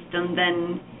computer system,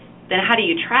 then how do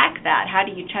you track that? How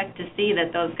do you check to see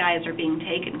that those guys are being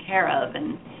taken care of?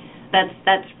 And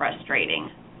that's frustrating.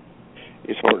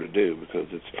 It's hard to do because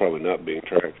it's probably not being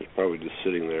tracked. It's probably just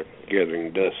sitting there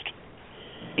gathering dust.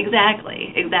 Exactly.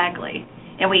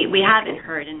 And we haven't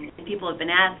heard, and people have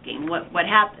been asking what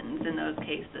happens in those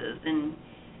cases. And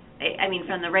I mean,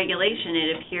 from the regulation,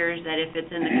 it appears that if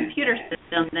it's in the computer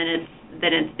system, then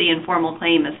it's the informal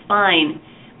claim is fine.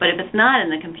 But if it's not in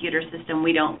the computer system,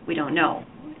 we don't know.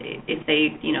 If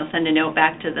they send a note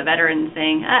back to the veteran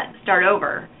saying start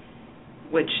over,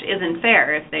 which isn't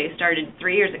fair if they started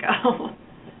 3 years ago.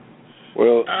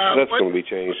 Well, that's going to be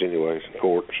changed anyways in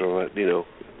court, so that,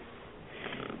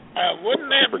 wouldn't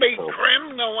that be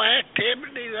criminal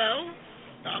activity, though?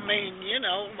 I mean,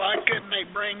 why couldn't they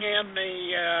bring in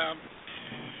the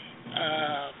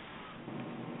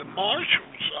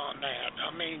marshals on that?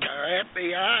 I mean, or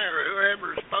FBI or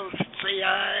whoever's supposed to,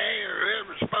 CIA or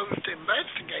whoever's supposed to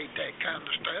investigate that kind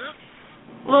of stuff.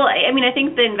 Well, I mean, I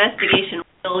think the investigation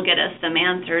will get us some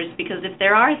answers, because if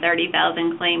there are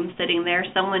 30,000 claims sitting there,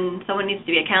 someone needs to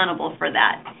be accountable for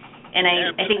that. And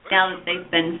I think now that they've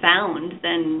been found,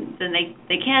 then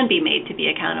they can be made to be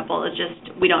accountable. It's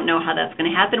just we don't know how that's going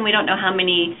to happen. We don't know how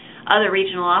many other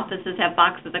regional offices have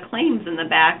boxes of claims in the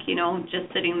back,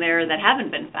 just sitting there that haven't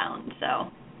been found.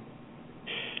 So.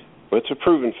 Well, it's a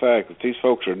proven fact that these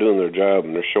folks are doing their job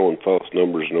and they're showing false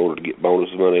numbers in order to get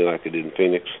bonus money like they did in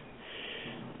Phoenix.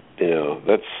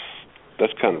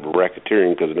 That's kind of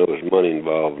racketeering, because they know there's money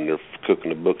involved and they're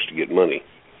cooking the books to get money.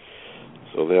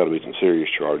 So there ought to be some serious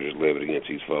charges levied against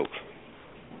these folks.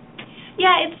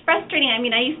 Yeah, it's frustrating. I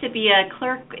mean, I used to be a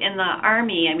clerk in the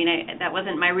Army. I mean, that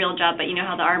wasn't my real job, but you know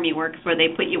how the Army works, where they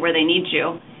put you where they need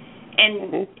you.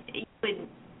 And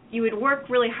you would work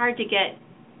really hard to get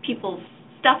people's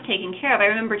stuff taken care of. I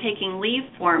remember taking leave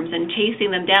forms and chasing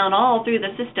them down all through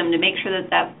the system to make sure that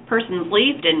person's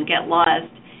leave didn't get lost.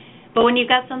 But when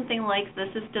you've got something like the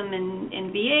system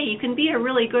in VA, you can be a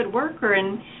really good worker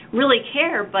and really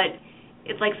care, but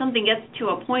it's like something gets to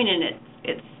a point and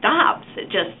it stops. It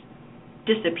just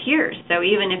disappears. So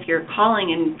even if you're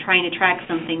calling and trying to track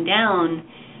something down,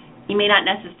 you may not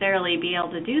necessarily be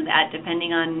able to do that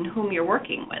depending on whom you're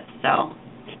working with. So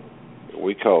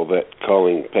we call that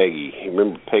calling Peggy. You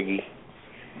remember Peggy?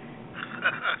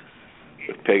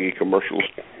 The Peggy commercials.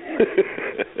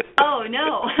 Oh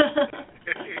no.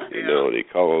 They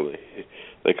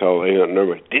call the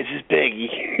number. This is Peggy.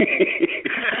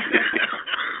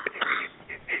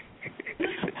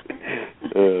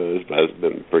 It's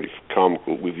been pretty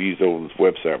comical. We've used over this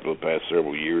website for the past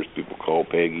several years. People call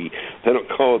Peggy. They don't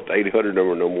call it the 800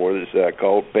 number no more. They say, I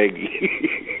called Peggy.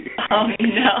 Oh,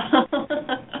 no.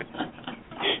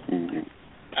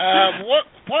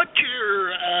 What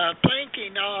you're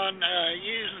thinking on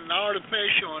using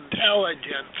artificial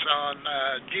intelligence on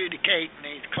adjudicating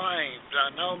these claims? I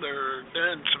know they're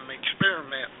doing some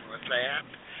experimenting with that.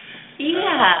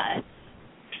 Yeah.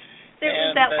 There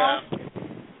was that one.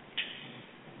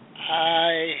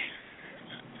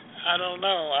 I don't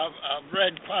know. I've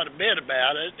read quite a bit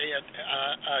about it.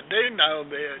 I do know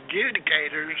the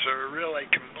adjudicators are really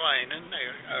complaining.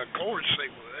 Of course they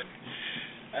would.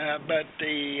 But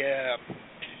the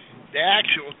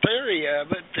actual theory of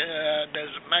it, does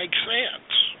it make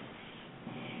sense?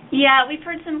 Yeah, we've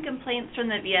heard some complaints from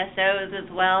the VSOs as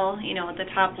well, at the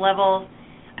top level.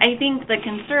 I think the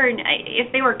concern,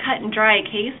 if they were cut and dry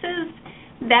cases,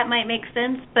 that might make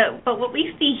sense, but what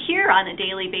we see here on a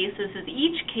daily basis is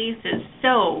each case is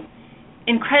so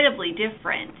incredibly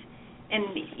different.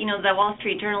 And, the Wall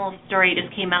Street Journal story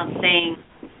just came out saying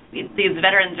these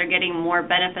veterans are getting more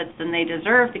benefits than they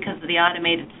deserve because of the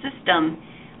automated system.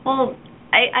 Well,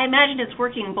 I imagine it's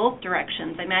working both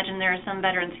directions. I imagine there are some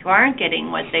veterans who aren't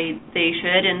getting what they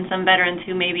should, and some veterans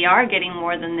who maybe are getting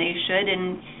more than they should.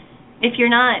 And if you're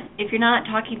not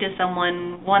talking to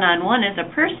someone one-on-one as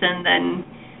a person, then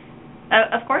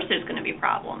of course there's going to be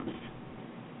problems.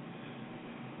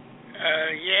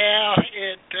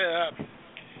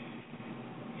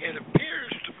 It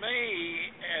appears to me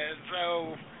as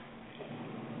though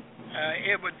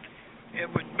it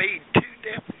would be too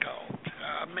difficult.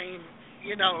 I mean,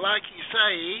 like you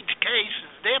say, each case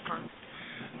is different.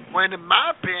 When, in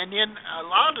my opinion, a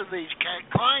lot of these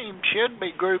claims should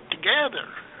be grouped together.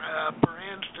 For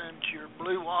instance, your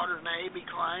Blue Water Navy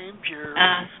claims, your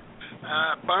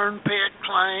burn pit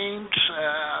claims,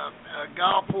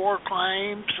 Gulf War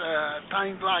claims,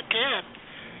 things like that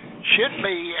should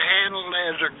be handled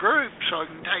as a group, so you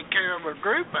can take care of a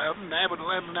group of them. That would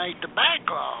eliminate the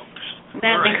backlogs.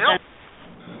 That makes sense.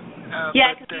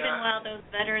 Because even while those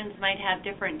veterans might have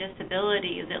different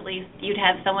disabilities, at least you'd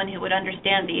have someone who would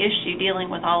understand the issue dealing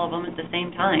with all of them at the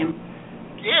same time.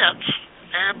 Yes,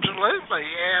 absolutely.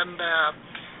 And,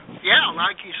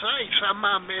 like you say, some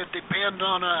of them, it depends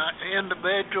on an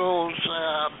individual's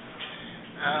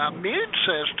immune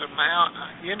system,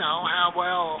 how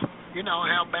well,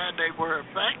 how bad they were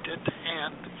affected.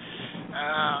 And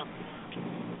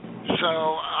so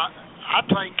I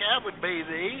think that would be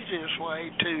the easiest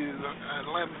way to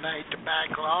eliminate the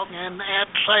backlog. And at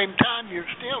the same time,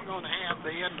 you're still going to have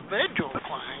the individual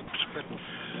claims, but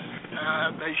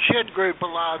they should group a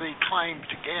lot of these claims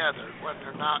together when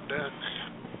they're not doing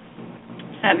that.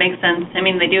 That makes sense. I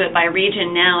mean, they do it by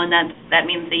region now, and that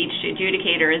means that each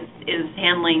adjudicator is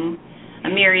handling a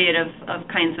myriad of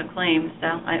kinds of claims. So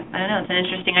I don't know. It's an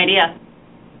interesting idea.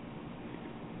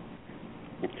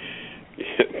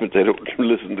 Yeah, but they don't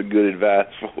listen to good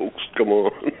advice, folks. Come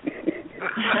on.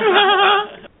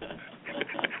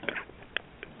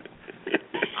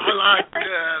 I like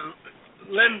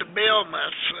Linda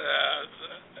Bilmus,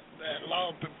 that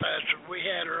law professor. We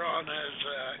had her on as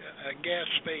a guest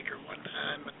speaker one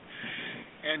time,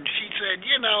 and she said,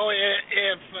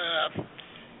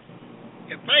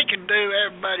 if they can do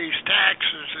everybody's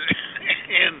taxes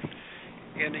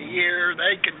in a year,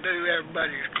 they can do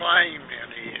everybody's claim in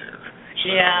a year. So,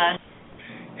 yeah.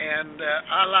 And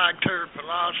I liked her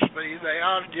philosophy. They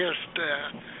ought to just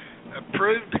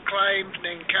approve the claims and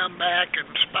then come back and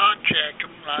spot check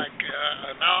them like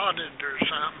an audit or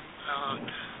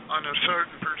something on a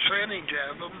certain percentage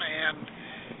of them.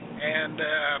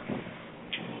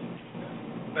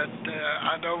 But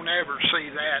I don't ever see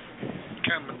that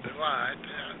coming to light.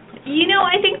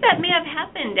 I think that may have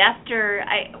happened after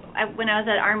when I was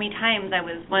at Army Times. I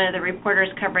was one of the reporters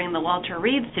covering the Walter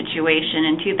Reed situation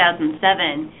in 2007,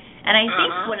 and I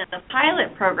think one of the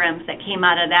pilot programs that came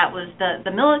out of that was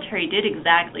the military did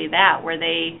exactly that, where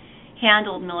they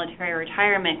handled military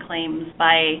retirement claims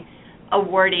by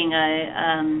awarding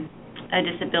a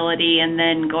disability and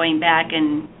then going back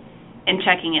and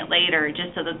checking it later,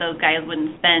 just so that those guys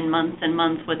wouldn't spend months and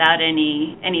months without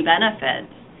any benefits.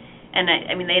 And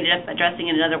they ended up addressing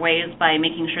it in other ways by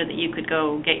making sure that you could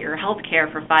go get your health care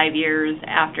for 5 years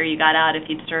after you got out if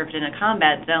you'd served in a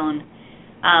combat zone.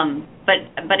 But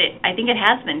I think it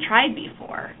has been tried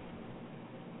before.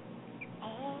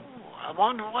 Oh, I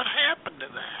wonder what happened to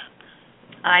that.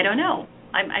 I don't know.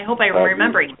 I hope I'm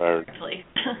remembering correctly.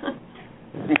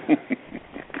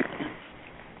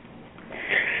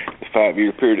 The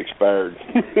 5-year period expired.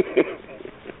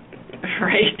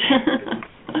 Right.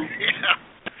 Yeah.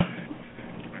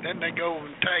 Then they go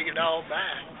and take it all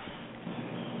back.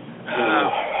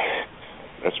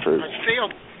 That's true. I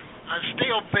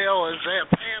still feel as if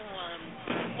handling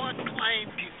what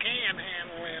claims you can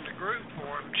handle in a group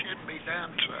form should be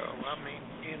done so. I mean,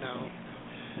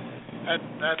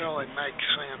 that only makes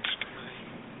sense to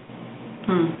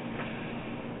me.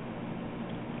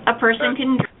 A person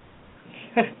can...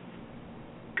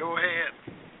 Go ahead.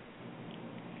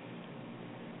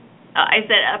 I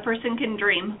said a person can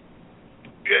dream.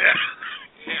 Yeah.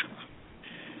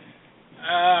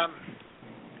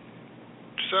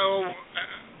 So,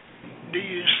 do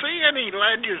you see any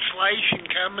legislation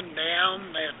coming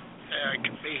down that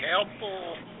could be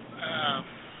helpful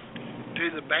to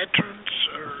the veterans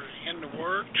or in the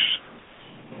works?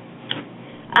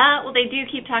 Well, they do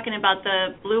keep talking about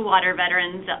the Blue Water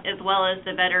veterans as well as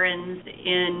the veterans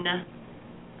in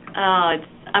it's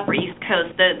Upper East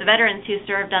Coast. The veterans who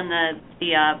served on the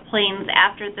planes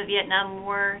after the Vietnam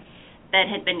War that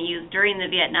had been used during the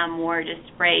Vietnam War to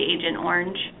spray Agent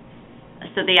Orange.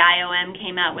 So the IOM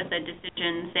came out with a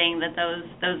decision saying that those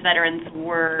veterans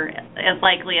were as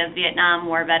likely as Vietnam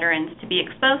War veterans to be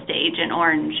exposed to Agent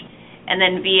Orange. And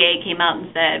then VA came out and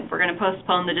said, we're going to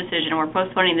postpone the decision, or we're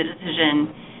postponing the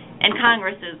decision. And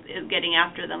Congress is getting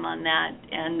after them on that.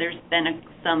 And there's been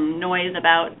some noise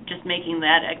about just making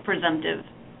that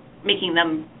making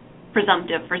them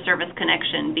presumptive for service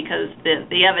connection because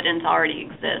the evidence already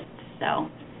exists. So.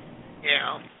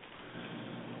 Yeah.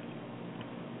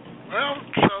 Well,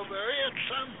 so there is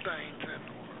some things in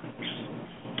the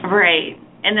works. Right.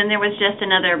 And then there was just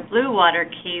another Blue Water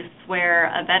case where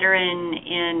a veteran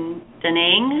in Da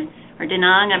Nang,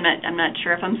 I'm not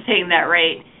sure if I'm saying that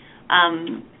right.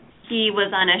 He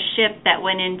was on a ship that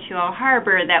went into a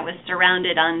harbor that was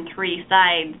surrounded on three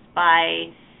sides by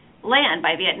land,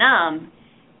 by Vietnam,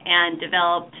 and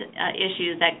developed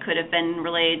issues that could have been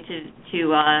related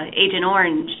to Agent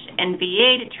Orange. And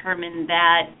VA determined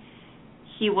that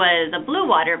he was a blue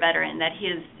water veteran, that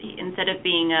instead of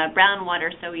being a brown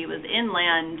water, so he was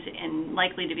inland and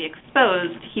likely to be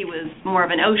exposed, he was more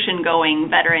of an ocean-going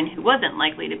veteran who wasn't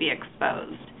likely to be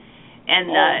exposed. And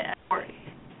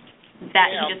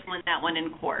he just won that one in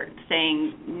court,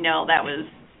 saying, no,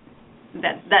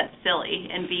 that's silly,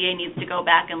 and VA needs to go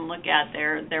back and look at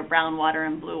their brown water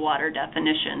and blue water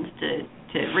definitions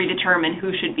to redetermine who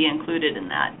should be included in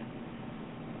that.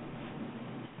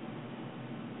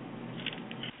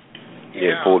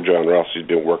 Yeah, poor John Ross, he's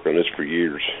been working on this for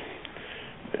years.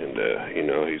 And,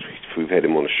 we've had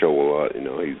him on the show a lot.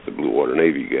 He's the Blue Water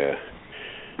Navy guy.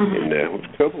 Mm-hmm. And with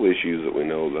a couple issues that we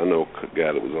know, I know a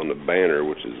guy that was on the Banner,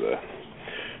 which is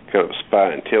kind of a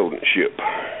spy intelligence ship.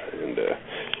 And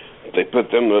they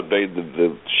updated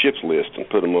the ship's list and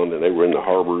put them on there. They were in the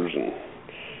harbors and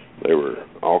they were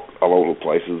all over the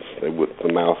places. They went to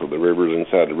the mouth of the rivers,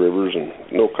 inside the rivers. And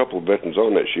I know a couple of veterans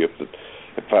on that ship that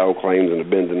have filed claims and have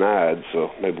been denied,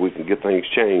 so maybe we can get things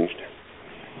changed.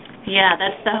 Yeah,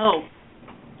 that's the hope.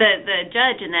 The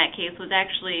judge in that case was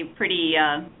actually pretty.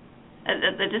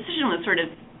 The decision was sort of.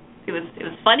 It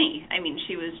was funny. I mean,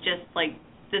 she was just like,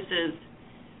 this is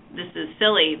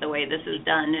silly the way this is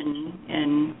done,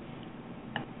 and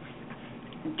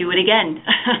do it again,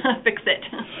 fix it.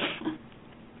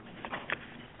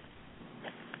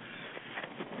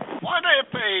 What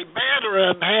if a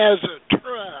veteran has a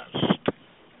trust?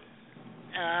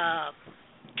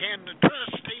 Can the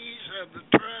trustees of the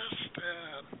trust,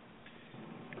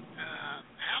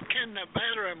 how can the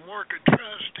veteran work a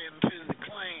trust into the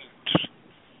claims?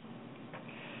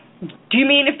 Do you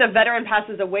mean if the veteran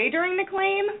passes away during the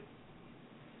claim?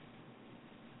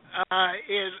 A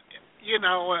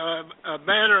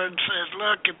veteran says,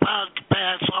 look, if I was to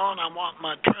pass on, I want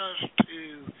my trust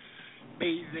to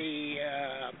be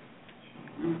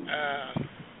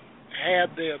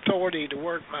have the authority to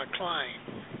work my claim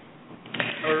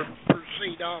or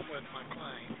proceed on with my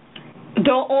claim.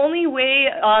 The only way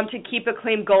to keep a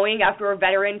claim going after a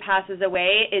veteran passes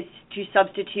away is to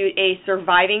substitute a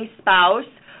surviving spouse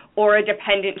or a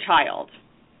dependent child.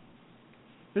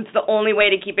 It's the only way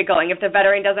to keep it going. If the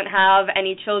veteran doesn't have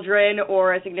any children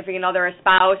or a significant other, a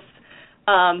spouse,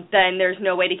 then there's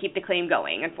no way to keep the claim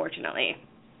going, unfortunately.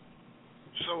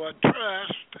 So a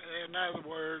trust, in other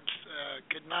words,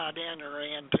 could not enter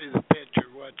into the picture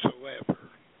whatsoever.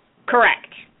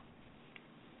 Correct.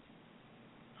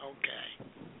 Okay.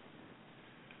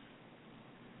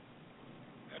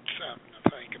 That's something to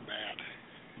think about.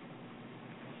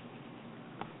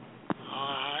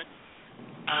 All right.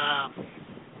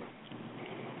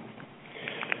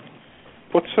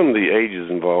 What's some of the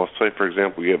ages involved? Say, for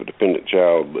example, you have a dependent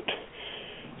child, but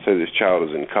say this child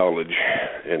is in college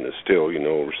and is still,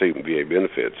 receiving VA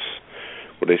benefits.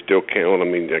 Would they still count? I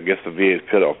mean, I guess the VA's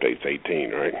cutoff date's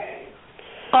 18, right?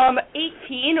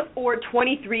 18 or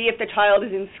 23 if the child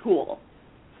is in school.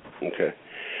 Okay.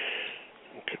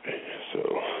 So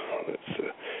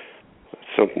that's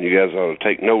something you guys ought to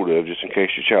take note of, just in case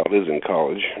your child is in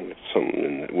college. If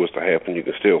something was to happen, he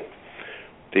can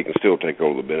still take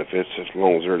over the benefits as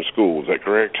long as they're in school. Is that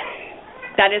correct?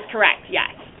 That is correct,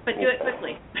 yes. But do it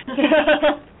quickly.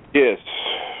 Yes,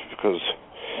 because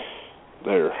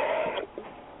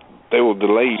they will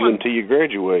delay you until you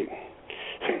graduate.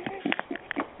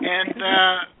 And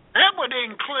that would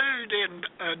include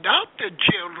adopted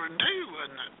children too,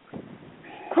 wouldn't it?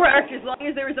 Correct. As long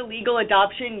as there is a legal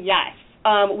adoption, yes.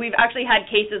 We've actually had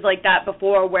cases like that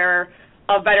before where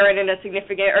a veteran and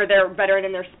their veteran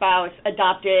and their spouse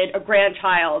adopted a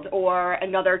grandchild or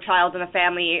another child in the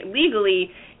family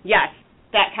legally. Yes,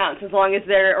 that counts. As long as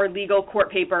there are legal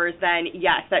court papers, then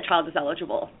yes, that child is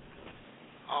eligible.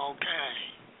 Okay.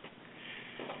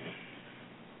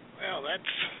 Well,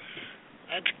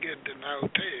 that's good to know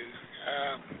too.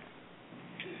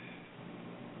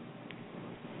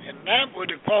 And that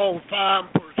would qualify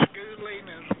for schooling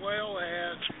as well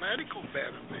as medical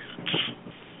benefits.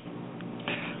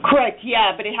 Correct,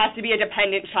 yeah, but it has to be a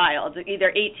dependent child, either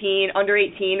 18, under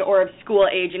 18, or of school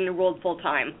age and enrolled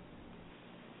full-time.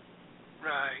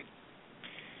 Right.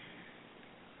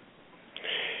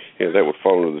 Yeah, that would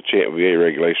fall under the Champ VA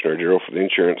regulation or Gerald for the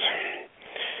insurance.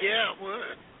 Yeah, it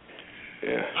would.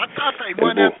 Yeah. I thought they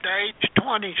went up to age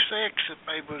 26 if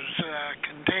they was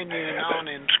continuing on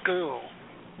in school.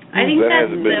 I think that that's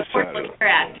hasn't the been Affordable decided. Care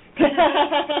Act.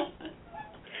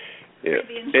 Yeah,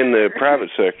 in the private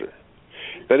sector.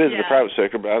 That is the private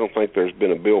sector, but I don't think there's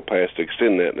been a bill passed to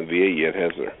extend that in the VA yet,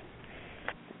 has there?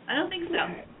 I don't think so.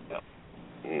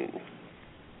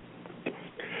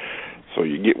 So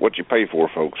you get what you pay for,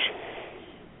 folks.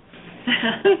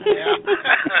 Yeah.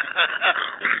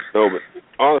 No, but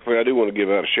honestly, I do want to give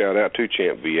out a shout-out to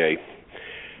Champ VA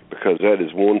because that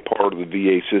is one part of the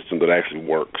VA system that actually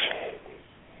works.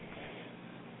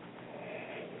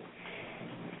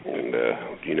 And,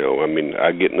 I mean,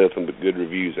 I get nothing but good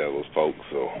reviews out of those folks.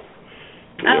 So,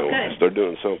 good. They're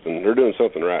doing something. They're doing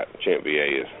something right. Champ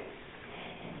VA is.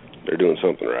 They're doing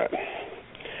something right.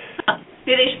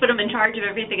 Maybe they should put them in charge of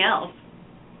everything else.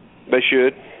 They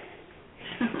should.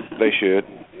 They should.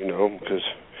 Because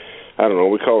I don't know.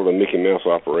 We call it a Mickey Mouse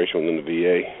operation within the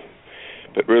VA,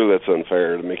 but really that's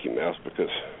unfair to Mickey Mouse because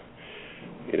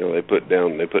they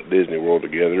put Disney World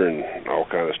together and all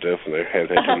kind of stuff, and they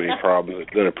haven't had too many problems.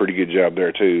 They've done a pretty good job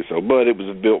there too. So, but it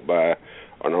was built by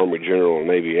an Army general and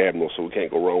Navy admiral, so we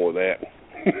can't go wrong with that.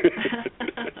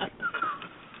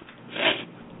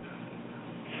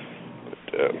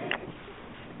 But,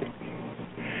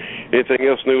 anything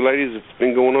else new, ladies, that's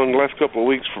been going on the last couple of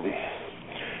weeks from?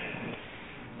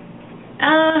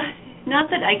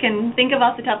 Not that I can think of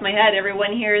off the top of my head.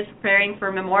 Everyone here is preparing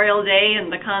for Memorial Day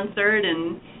and the concert,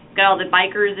 and got all the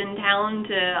bikers in town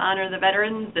to honor the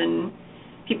veterans, and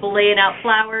people laying out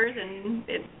flowers, and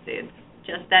it's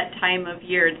just that time of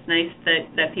year. It's nice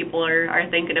that people are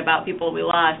thinking about people we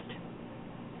lost.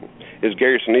 Is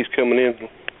Gary Sinise coming in?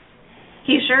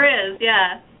 He sure is,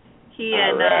 yeah.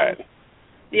 All right.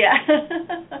 Yeah.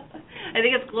 I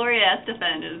think it's Gloria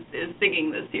Estefan is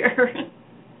singing this year.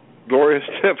 Gloria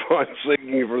Estefan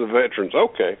singing for the veterans.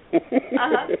 Okay.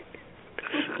 Uh-huh.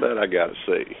 That I got to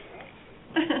see.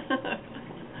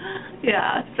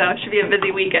 Yeah, so it should be a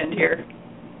busy weekend here.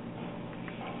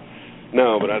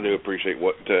 No, but I do appreciate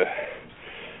what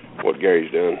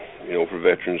Gary's done. For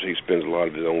veterans, he spends a lot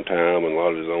of his own time and a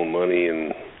lot of his own money,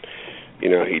 and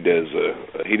he does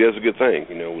a good thing.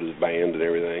 With his band and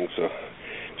everything. So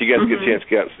if you guys get a chance to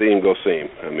get out and see him, go see him.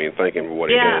 I mean, thank him for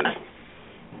what he does.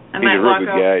 He's a real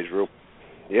good guy.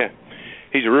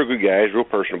 He's a real good guy. He's real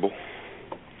personable.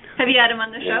 Have you had him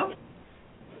on the show?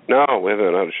 No, we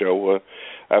haven't had a show.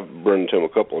 I've run into him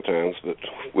a couple of times, but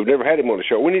we've never had him on the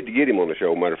show. We need to get him on the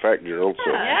show, matter of fact, Gerald.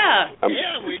 So, yeah,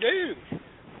 we do.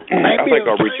 I think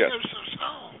I'll reach out.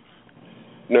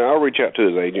 No, I'll reach out to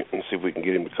his agent and see if we can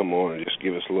get him to come on and just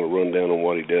give us a little rundown on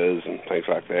what he does and things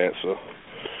like that. So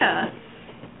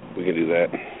we can do that.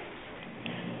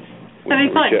 That'd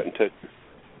be fun. Reach out and touch.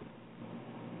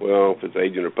 Well, if it's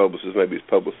agent or publicist, maybe it's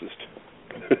publicist.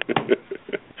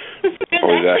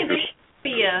 There's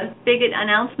be a big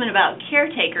announcement about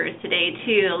caretakers today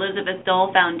too. Elizabeth Dole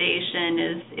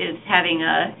Foundation is having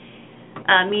a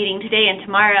meeting today and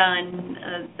tomorrow, and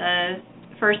the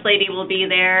First Lady will be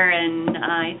there, and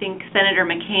I think Senator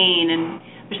McCain, and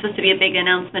there's supposed to be a big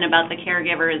announcement about the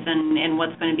caregivers and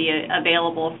what's going to be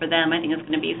available for them. I think it's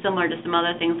going to be similar to some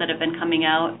other things that have been coming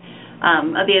out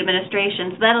of the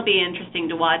administration. So that'll be interesting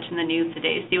to watch in the news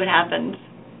today, see what happens.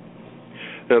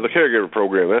 Now, the caregiver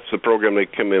program, that's the program they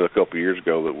came in a couple of years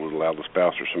ago that would allow the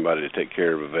spouse or somebody to take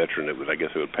care of a veteran. I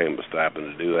guess it would pay them a stipend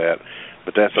to do that.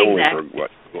 But that's only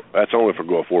for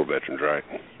Gulf War veterans, right?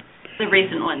 The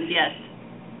recent ones, yes.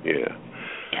 Yeah.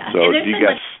 Yeah. So and there's been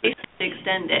legislation to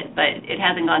extend it, but it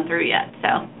hasn't gone through yet,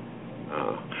 so.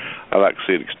 I'd like to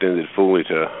see it extended fully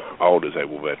to all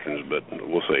disabled veterans, but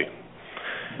we'll see.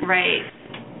 Right.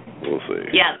 We'll see.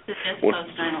 Yeah, this is just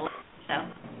post 9/11, so.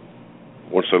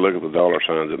 Once they look at the dollar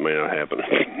signs, it may not happen.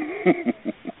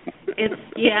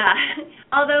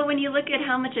 Although when you look at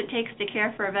how much it takes to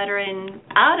care for a veteran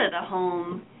out of the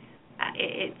home,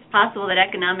 it's possible that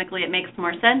economically it makes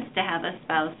more sense to have a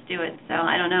spouse do it. So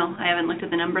I don't know. I haven't looked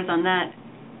at the numbers on that.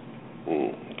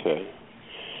 Okay.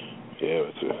 Yeah,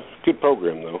 it's a good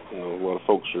program, though. A lot of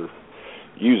folks are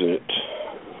using it.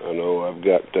 I know I've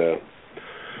got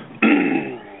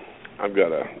I've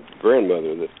got a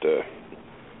grandmother that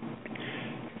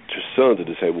his son's a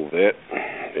disabled vet,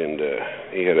 and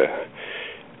he had a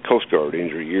Coast Guard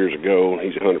injury years ago, and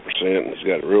he's 100%, and he's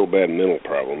got a real bad mental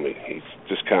problem. He's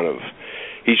just kind of,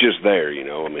 he's just there, you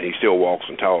know. I mean, he still walks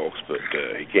and talks, but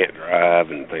he can't drive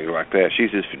and things like that.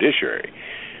 She's his fiduciary,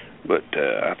 but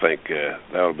I think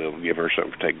that'll be able to give her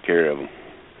something for taking care of him.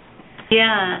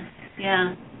 Yeah,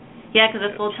 because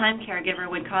a full-time caregiver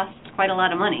would cost quite a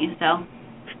lot of money. So.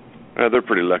 They're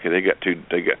pretty lucky. They got two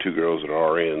girls that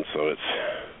are RN, so it's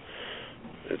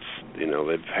you know,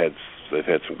 they've had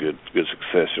some good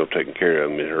success, you know, taking care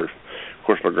of them. Of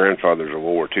course, my grandfather's a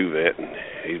World War II vet, and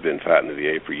he's been fighting the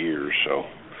VA for years, so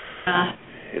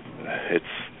it's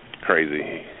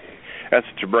crazy. That's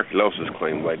a tuberculosis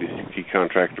claim, ladies. He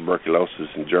contracted tuberculosis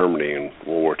in Germany in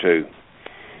World War II.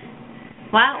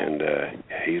 Wow. And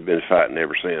he's been fighting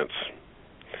ever since.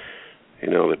 You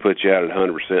know, they put you out at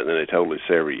 100%, and then they totally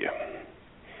sever you.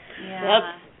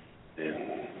 Yeah.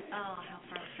 And, oh, how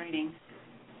frustrating.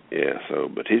 Yeah, so,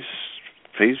 but he's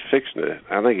fixing to,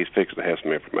 I think he's fixing to have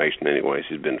some information anyways.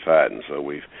 He's been fighting, so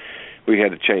we had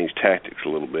to change tactics a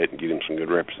little bit and give him some good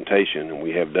representation, and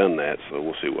we have done that, so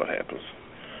we'll see what happens.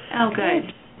 Oh,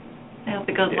 good. I hope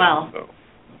it goes well. So,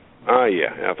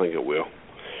 yeah, I think it will.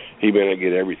 He may not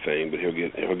get everything, but he'll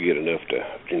get enough to,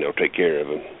 you know, take care of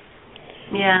him.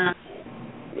 Yeah.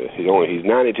 He's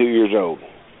 92 years old.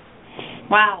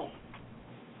 Wow.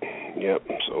 Yep.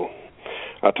 So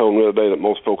I told him the other day that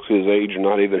most folks his age are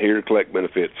not even here to collect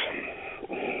benefits.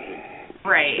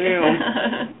 Right.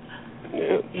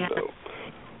 Yeah. So,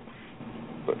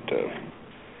 but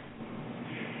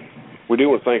we do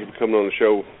want to thank you for coming on the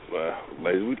show,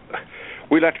 ladies.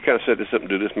 We'd like to kind of set this up and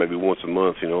do this maybe once a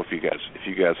month. You know, if you guys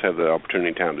have the opportunity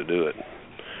and time to do it.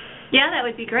 Yeah, that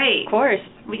would be great. Of course.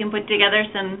 We can put together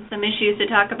some issues to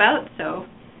talk about, so.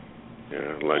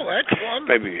 Yeah, like that's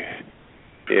wonderful. Maybe,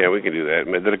 yeah, we can do that.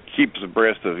 That keeps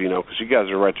abreast of, you know, because you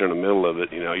guys are right there in the middle of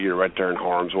it. You know, you're right there in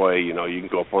harm's way. You know, you can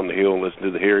go up on the hill and listen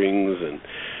to the hearings and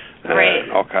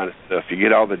all kind of stuff. You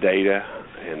get all the data,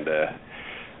 and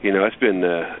you know, it's been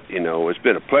a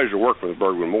pleasure working with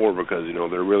Bergmann-Moore because, you know,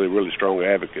 they're really, really strong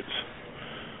advocates.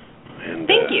 And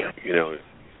thank you. You know.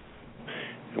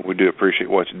 We do appreciate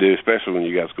what you do, especially when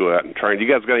you guys go out and train. Do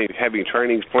you guys have any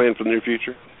trainings planned for the near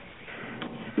future?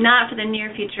 Not for the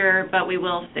near future, but we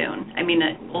will soon. I mean,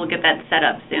 we'll get that set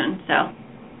up soon, so.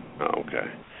 Oh, okay.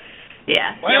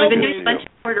 Yeah. Well, we've been doing a bunch in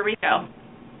Puerto Rico.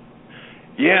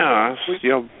 Yeah,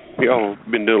 y'all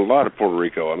been doing a lot of Puerto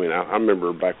Rico. I mean, I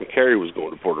remember back when Carrie was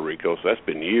going to Puerto Rico, so that's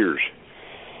been years.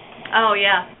 Oh,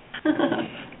 yeah.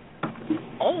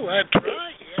 Oh, that's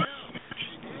right, yeah.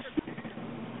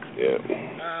 Yeah.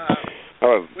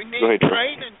 We need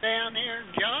training down here in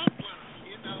Joplin.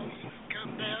 You know, you can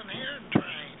come down here and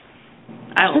train.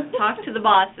 I will talk to the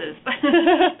bosses.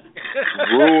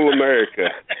 Rule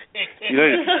America. You know,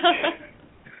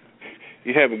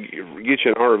 you get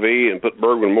you an RV and put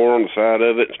Bergmann-Moore on the side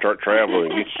of it and start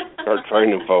traveling and start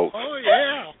training folks. Oh,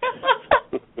 yeah.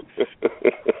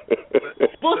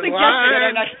 We'll suggest it at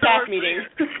our next staff meeting.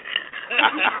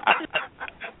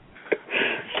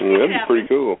 That'd be pretty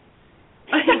cool.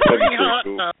 Hot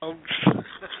dogs.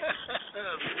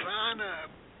 Sign up.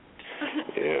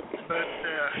 Yeah. But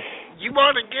you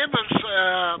want to give us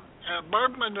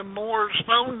Bergmann-Moore's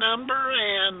phone number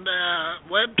and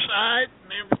website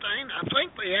and everything? I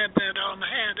think we had that on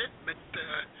it, but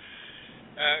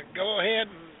go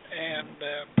ahead and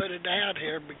put it out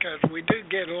here because we do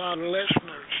get a lot of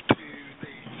listeners to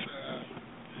these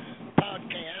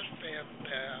podcasts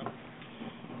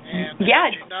and yeah.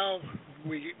 you know,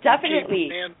 we definitely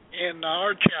keep in the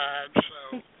archives.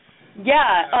 So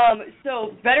yeah,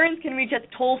 so veterans can reach us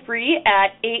toll free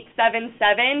at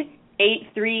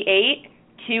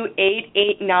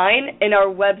 877-838-2889, and our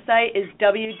website is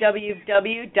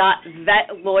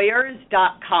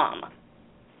www.vetlawyers.com.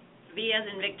 V as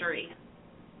in victory.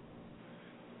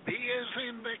 B as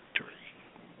in victory.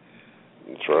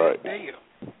 That's right. Deal.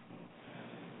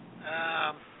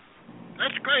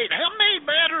 That's great. How many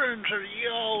veterans are you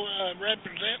all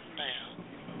representing now?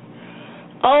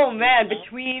 Oh, man,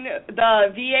 between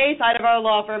the VA side of our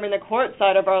law firm and the court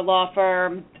side of our law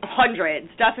firm, hundreds.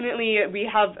 Definitely we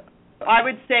have, I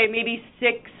would say, maybe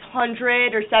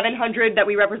 600 or 700 that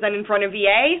we represent in front of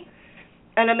VA.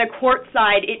 And on the court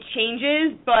side, it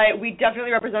changes, but we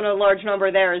definitely represent a large number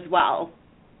there as well.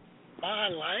 My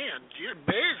land, you're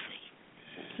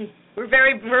busy. We're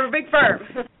a big firm.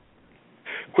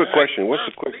 Quick question: What's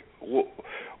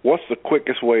the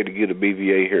quickest way to get a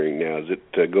BVA hearing now? Is it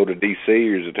to go to DC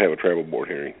or is it to have a travel board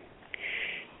hearing?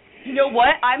 You know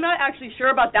what? I'm not actually sure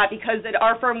about that because at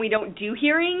our firm we don't do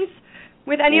hearings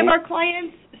with any of our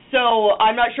clients, so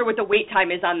I'm not sure what the wait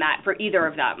time is on that for either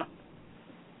of them.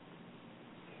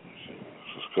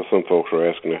 Because some folks are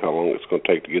asking how long it's going to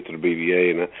take to get to the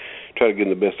BVA, and I try to give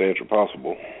them the best answer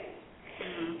possible.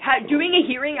 Doing a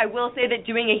hearing, I will say that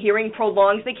doing a hearing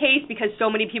prolongs the case because so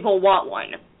many people want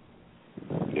one.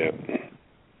 Yep.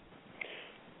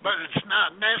 But it's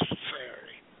not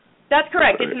necessary. That's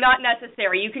correct. It's not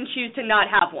necessary. You can choose to not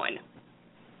have one.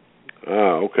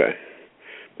 Oh, okay.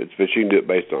 But you can do it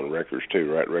based on records too,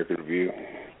 right? Record review?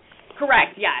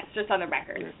 Correct, yes, just on the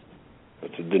records.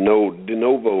 That's a de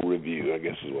novo review, I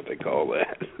guess is what they call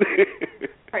that.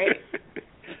 Right.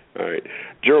 All right.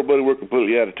 Gerald, buddy, we're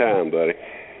completely out of time, buddy.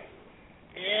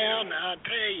 Yeah, and I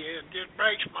tell you, it just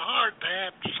breaks my heart to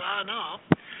have to sign off.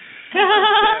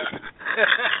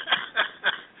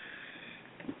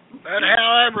 But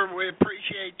however, we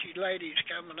appreciate you ladies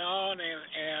coming on,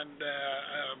 and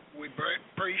we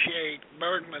appreciate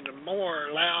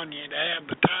Bergmann-Moore allowing you to have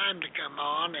the time to come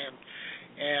on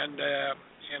and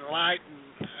enlighten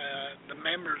the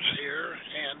members here.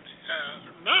 And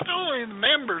not only the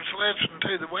members listen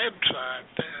to the website,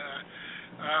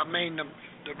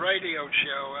 the radio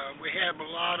show. We have a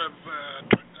lot of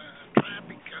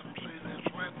traffic come through this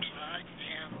website,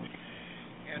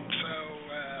 and so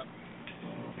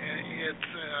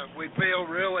we feel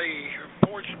really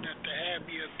fortunate to have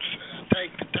you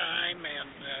take the time and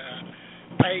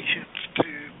patience to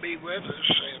be with us,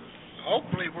 and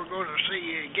hopefully we're going to see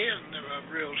you again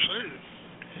real soon.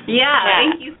 Yeah,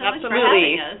 thank you so much for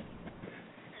having us.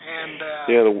 And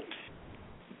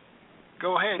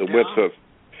go ahead, the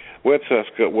website's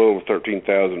got well over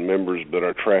 13,000 members, but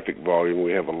our traffic volume,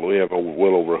 we have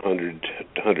well over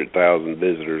 100,000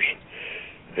 visitors,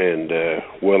 and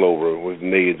well over with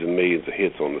millions and millions of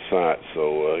hits on the site.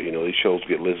 So these shows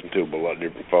get listened to by a lot of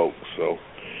different folks. So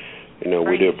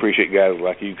we do appreciate guys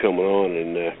like you coming on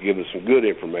and give us some good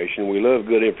information. We love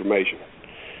good information.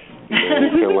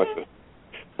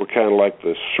 We're kind of like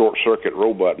the Short Circuit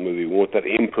robot movie. We want that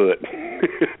input. Yeah.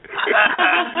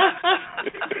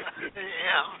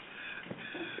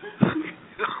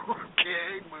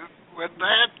 Okay. With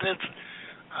that,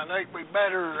 I think we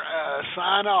better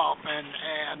sign off.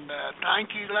 And thank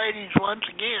you, ladies, once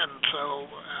again. So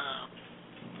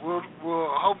we'll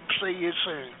hope to see you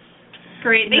soon.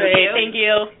 Great. Thank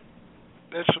you.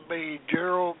 This will be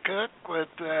Gerald Cook with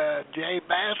Jay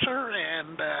Basser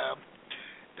and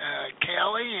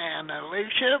Kelly and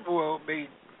Alicia. Will be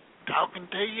talking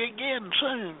to you again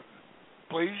soon.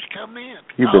 Please come in.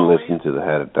 You've been listening to the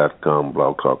Hadit.com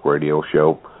Blog Talk Radio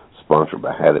Show, sponsored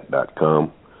by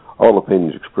Hadit.com. All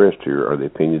opinions expressed here are the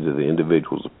opinions of the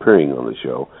individuals appearing on the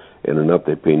show and are not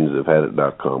the opinions of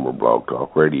Hadit.com or Blog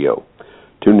Talk Radio.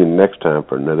 Tune in next time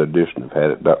for another edition of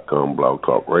Hadit.com Blog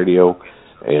Talk Radio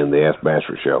and the Ask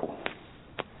Basser Show.